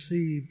you've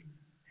received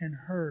and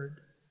heard.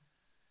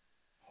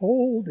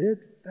 Hold it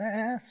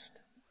fast.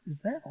 What is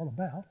that all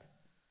about?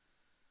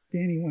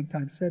 Danny one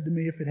time said to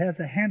me, if it has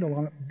a handle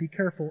on it, be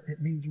careful,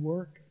 it means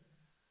work.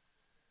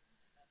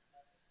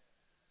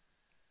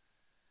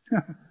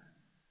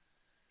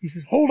 He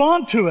says, hold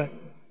on to it.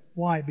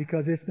 Why?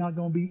 Because it's not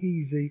going to be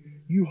easy.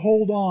 You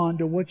hold on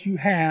to what you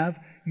have.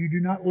 You do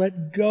not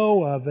let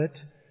go of it.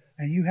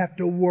 And you have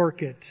to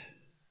work it.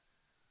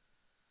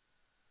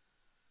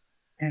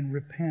 And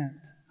repent.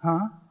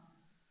 Huh?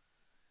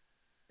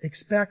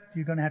 Expect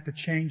you're going to have to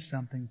change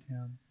something,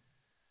 Tim.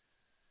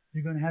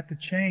 You're going to have to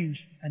change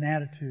an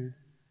attitude.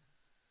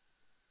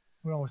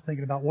 We're always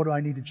thinking about, what do I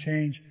need to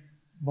change?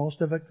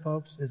 Most of it,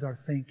 folks, is our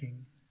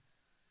thinking.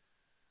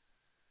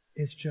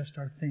 It's just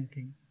our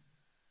thinking.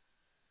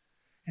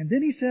 And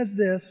then he says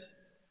this,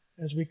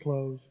 as we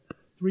close,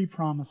 3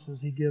 promises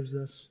he gives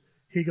us.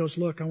 He goes,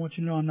 look, I want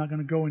you to know I'm not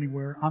going to go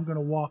anywhere. I'm going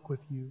to walk with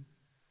you.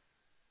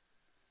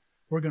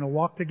 We're going to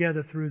walk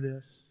together through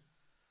this.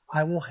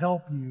 I will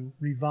help you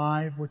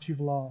revive what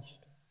you've lost.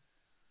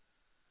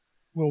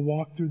 We'll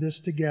walk through this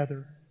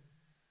together.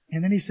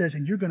 And then he says,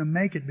 and you're going to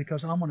make it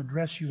because I'm going to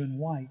dress you in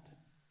white.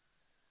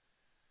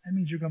 That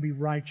means you're going to be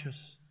righteous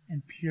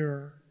and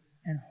pure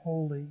and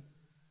holy.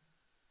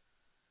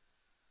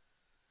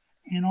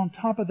 And on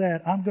top of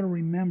that, I'm going to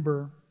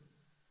remember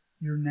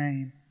your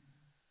name.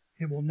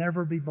 It will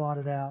never be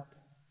blotted out.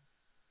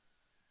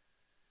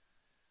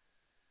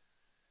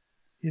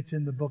 It's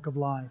in the book of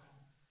life.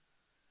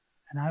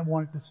 And I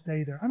want it to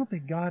stay there. I don't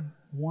think God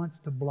wants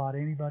to blot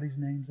anybody's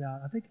names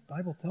out. I think the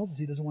Bible tells us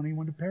He doesn't want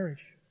anyone to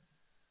perish,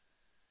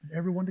 but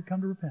everyone to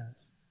come to repentance.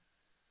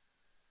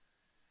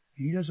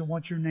 And He doesn't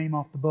want your name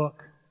off the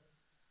book.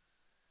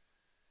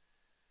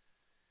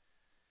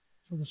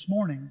 So this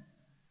morning,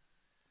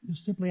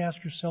 just simply ask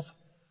yourself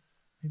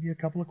maybe a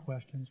couple of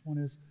questions. One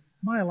is,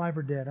 am I alive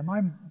or dead? Am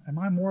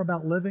I more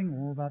about living or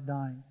more about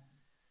dying?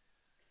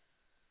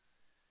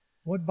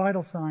 What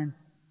vital sign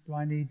do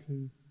I need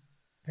to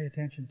pay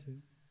attention to?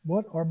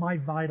 What are my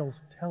vitals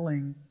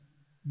telling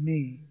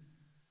me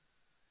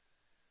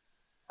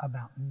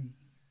about me?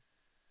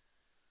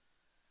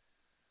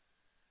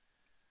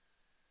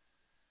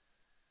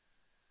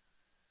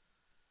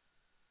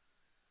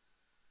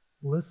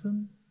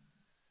 Listen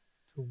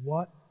to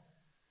what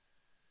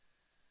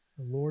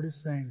the Lord is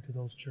saying to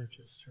those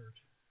churches, church.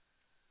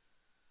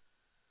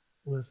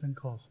 Listen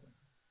closely.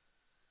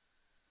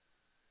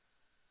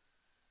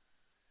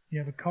 You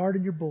have a card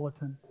in your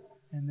bulletin,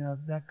 and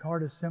that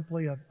card is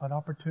simply an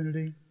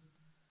opportunity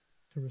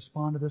to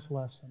respond to this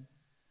lesson.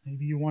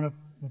 Maybe you want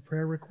a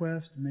prayer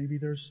request. Maybe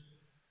there's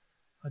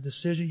a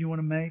decision you want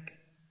to make,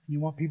 and you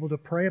want people to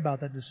pray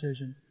about that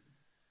decision.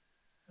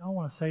 I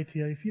want to say to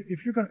you, if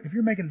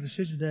you're making a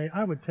decision today,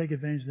 I would take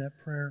advantage of that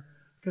prayer,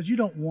 because you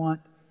don't want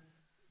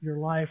your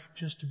life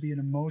just to be an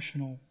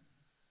emotional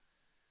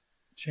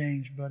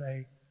change, but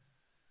a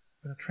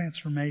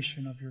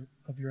transformation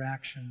of your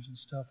actions and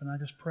stuff. And I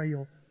just pray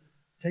you'll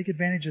take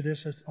advantage of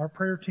this as our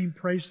prayer team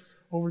prays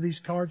over these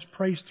cards,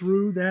 prays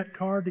through that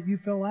card that you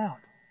fill out.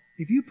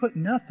 If you put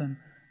nothing,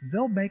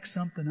 they'll make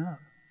something up.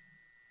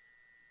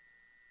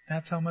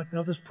 That's how much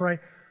they'll just pray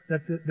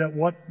that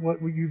what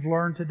you've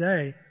learned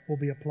today will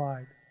be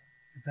applied.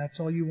 If that's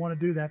all you want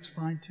to do, that's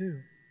fine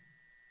too.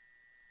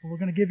 But we're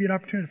going to give you an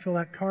opportunity to fill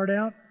that card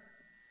out.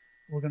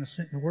 We're going to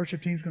sing, the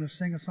worship team's going to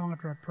sing a song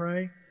after I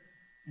pray,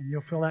 and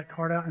you'll fill that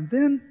card out, and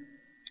then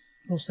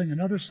we'll sing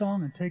another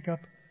song and take up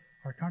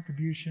our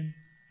contribution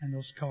and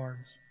those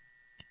cards.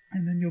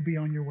 And then you'll be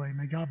on your way.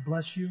 May God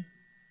bless you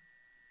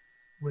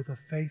with a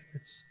faith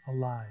that's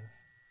alive.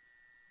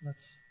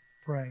 Let's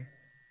pray.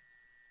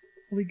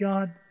 Holy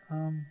God,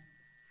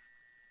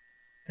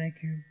 thank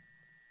you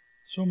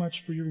so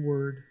much for your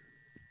word,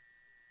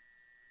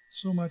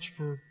 so much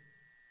for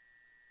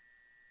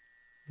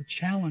the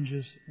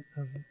challenges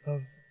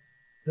of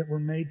that were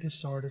made to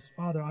Sardis.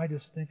 Father, I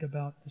just think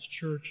about this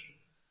church.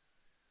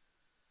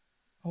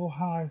 Oh,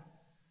 how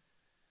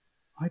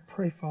I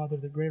pray, Father,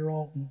 that Greater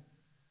Alton,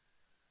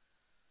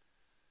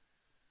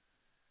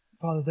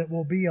 Father, that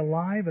we'll be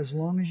alive as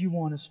long as you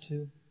want us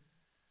to,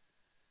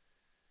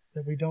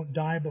 that we don't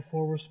die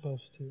before we're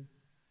supposed to.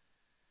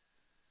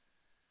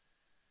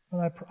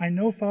 Well, I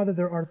know, Father,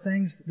 there are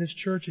things this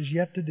church is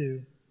yet to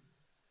do.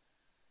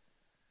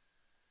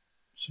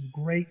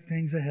 Some great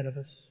things ahead of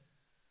us.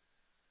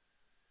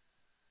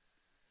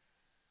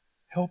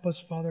 Help us,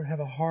 Father, have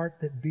a heart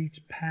that beats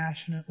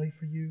passionately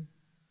for you.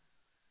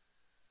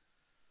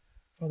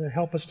 Father,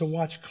 help us to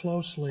watch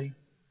closely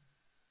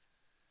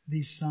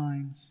these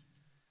signs.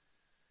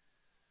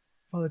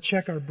 Father,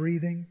 check our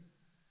breathing.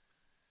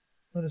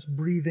 Let us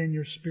breathe in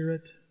your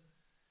Spirit,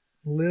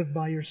 live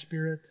by your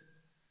Spirit.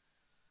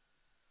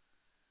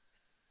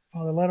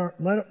 Father,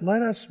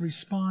 let us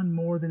respond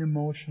more than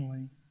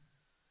emotionally.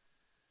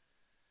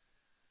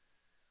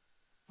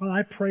 Father,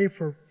 I pray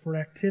for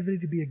activity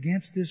to be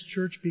against this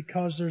church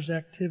because there's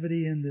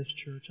activity in this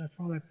church.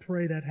 Father, I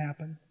pray that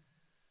happen.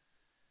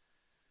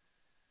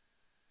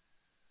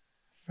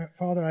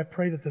 Father, I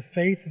pray that the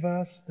faith of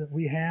us that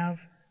we have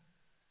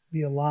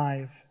be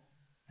alive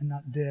and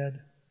not dead.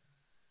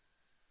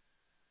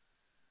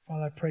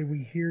 Father, I pray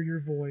we hear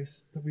your voice,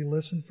 that we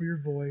listen for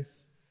your voice.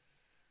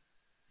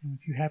 And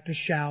if you have to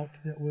shout,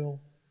 that we'll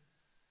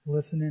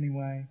listen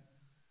anyway.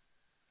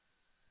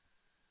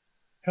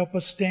 Help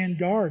us stand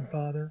guard,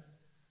 Father,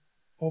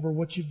 over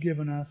what you've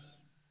given us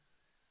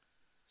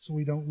so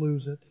we don't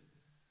lose it.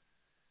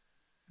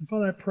 And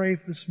Father, I pray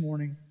this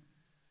morning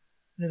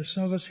that if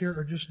some of us here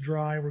are just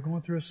dry, we're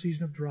going through a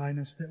season of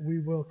dryness, that we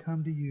will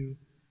come to you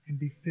and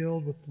be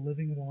filled with the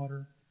living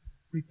water.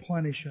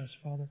 Replenish us,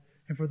 Father.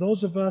 And for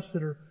those of us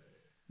that are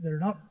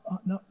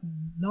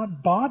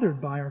not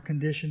bothered by our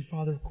condition,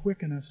 Father,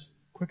 quicken us,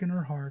 quicken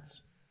our hearts.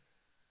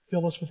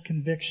 Fill us with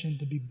conviction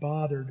to be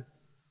bothered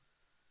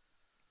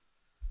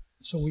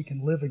so we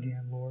can live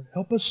again, Lord.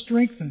 Help us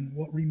strengthen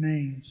what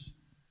remains.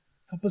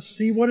 Help us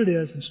see what it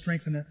is and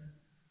strengthen it.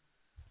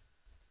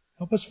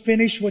 Help us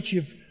finish what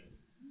you've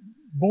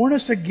born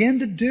us again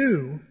to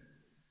do.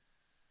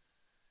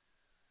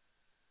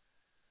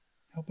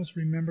 Help us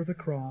remember the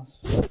cross.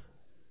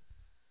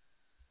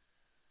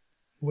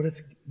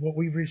 What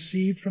we've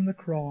received from the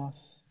cross,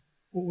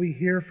 what we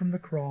hear from the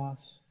cross,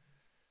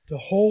 to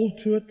hold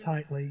to it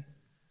tightly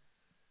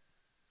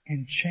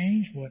and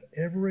change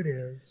whatever it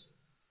is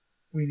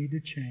we need to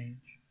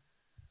change.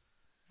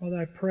 Father,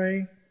 I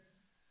pray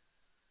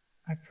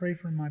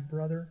for my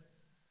brother.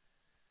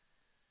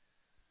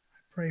 I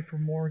pray for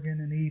Morgan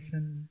and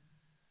Ethan,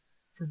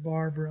 for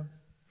Barbara,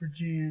 for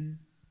Jen,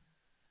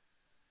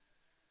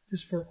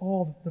 just for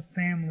all the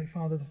family,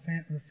 Father,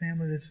 the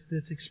family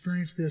that's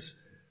experienced this,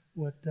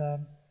 what a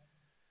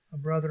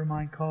brother of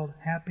mine called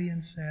happy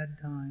and sad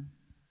time.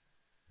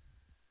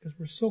 Because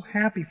we're so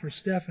happy for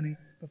Stephanie,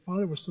 but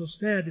Father, we're so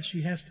sad that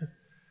she has to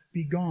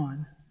be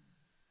gone.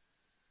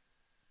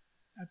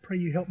 I pray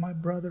you help my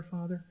brother,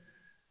 Father.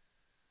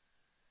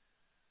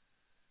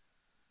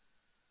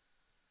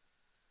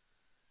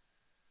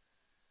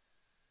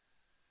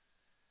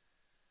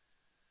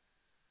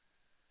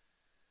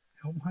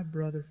 Help my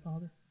brother,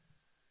 Father.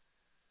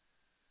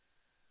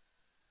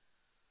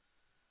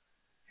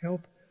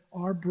 Help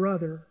our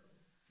brother,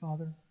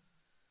 Father,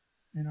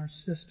 and our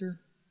sister,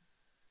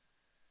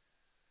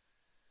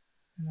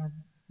 and our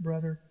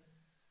brother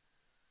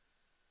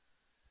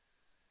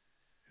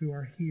who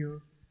are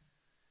here.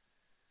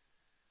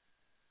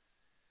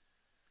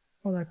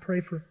 Father, I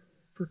pray for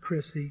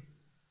Chrissy.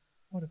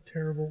 What a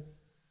terrible,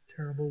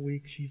 terrible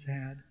week she's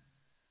had.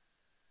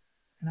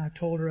 And I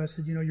told her, I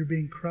said, you're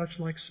being crushed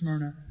like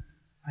Smyrna.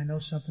 I know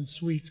something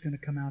sweet's going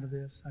to come out of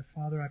this.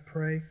 Father, I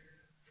pray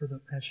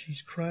as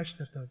she's crushed,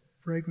 that the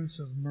fragrance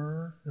of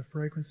myrrh, the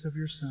fragrance of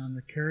your Son,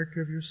 the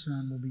character of your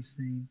Son will be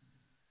seen,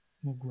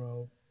 will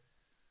grow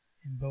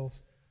in both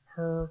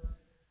her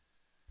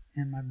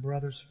and my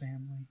brother's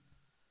family.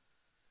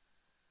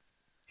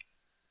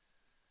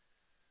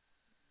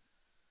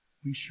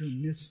 We sure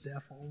miss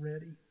Steph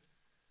already.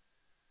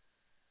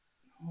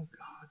 Oh,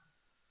 God.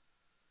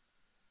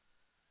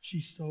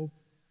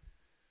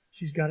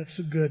 She's got it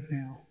so good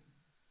now.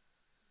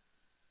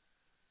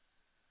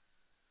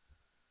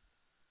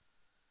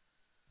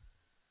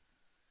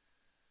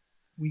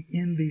 We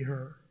envy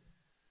her.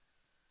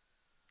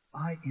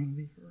 I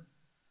envy her.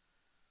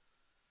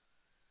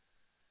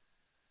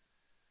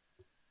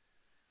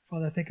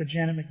 Father, I think of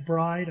Janet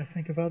McBride. I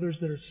think of others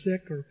that are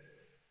sick or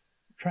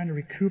trying to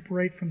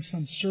recuperate from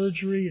some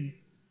surgery, and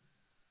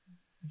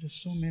there's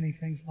just so many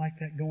things like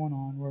that going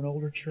on. We're an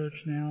older church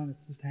now, and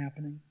it's just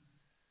happening.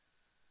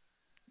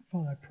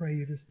 Father, I pray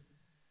you just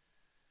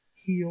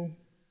heal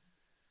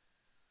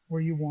where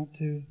you want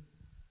to.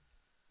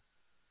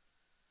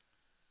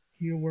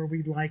 Heal where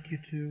we'd like you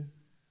to.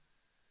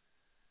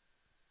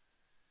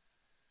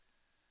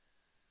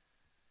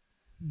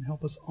 And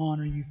help us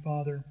honor you,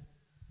 Father,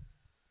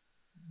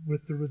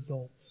 with the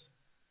results.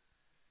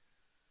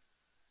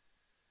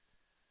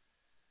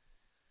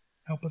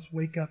 Help us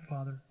wake up,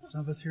 Father.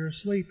 Some of us here are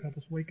asleep. Help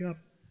us wake up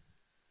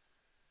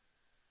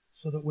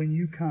so that when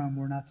you come,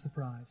 we're not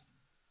surprised.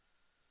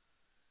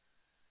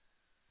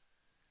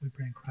 We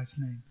pray in Christ's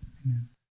name. Amen.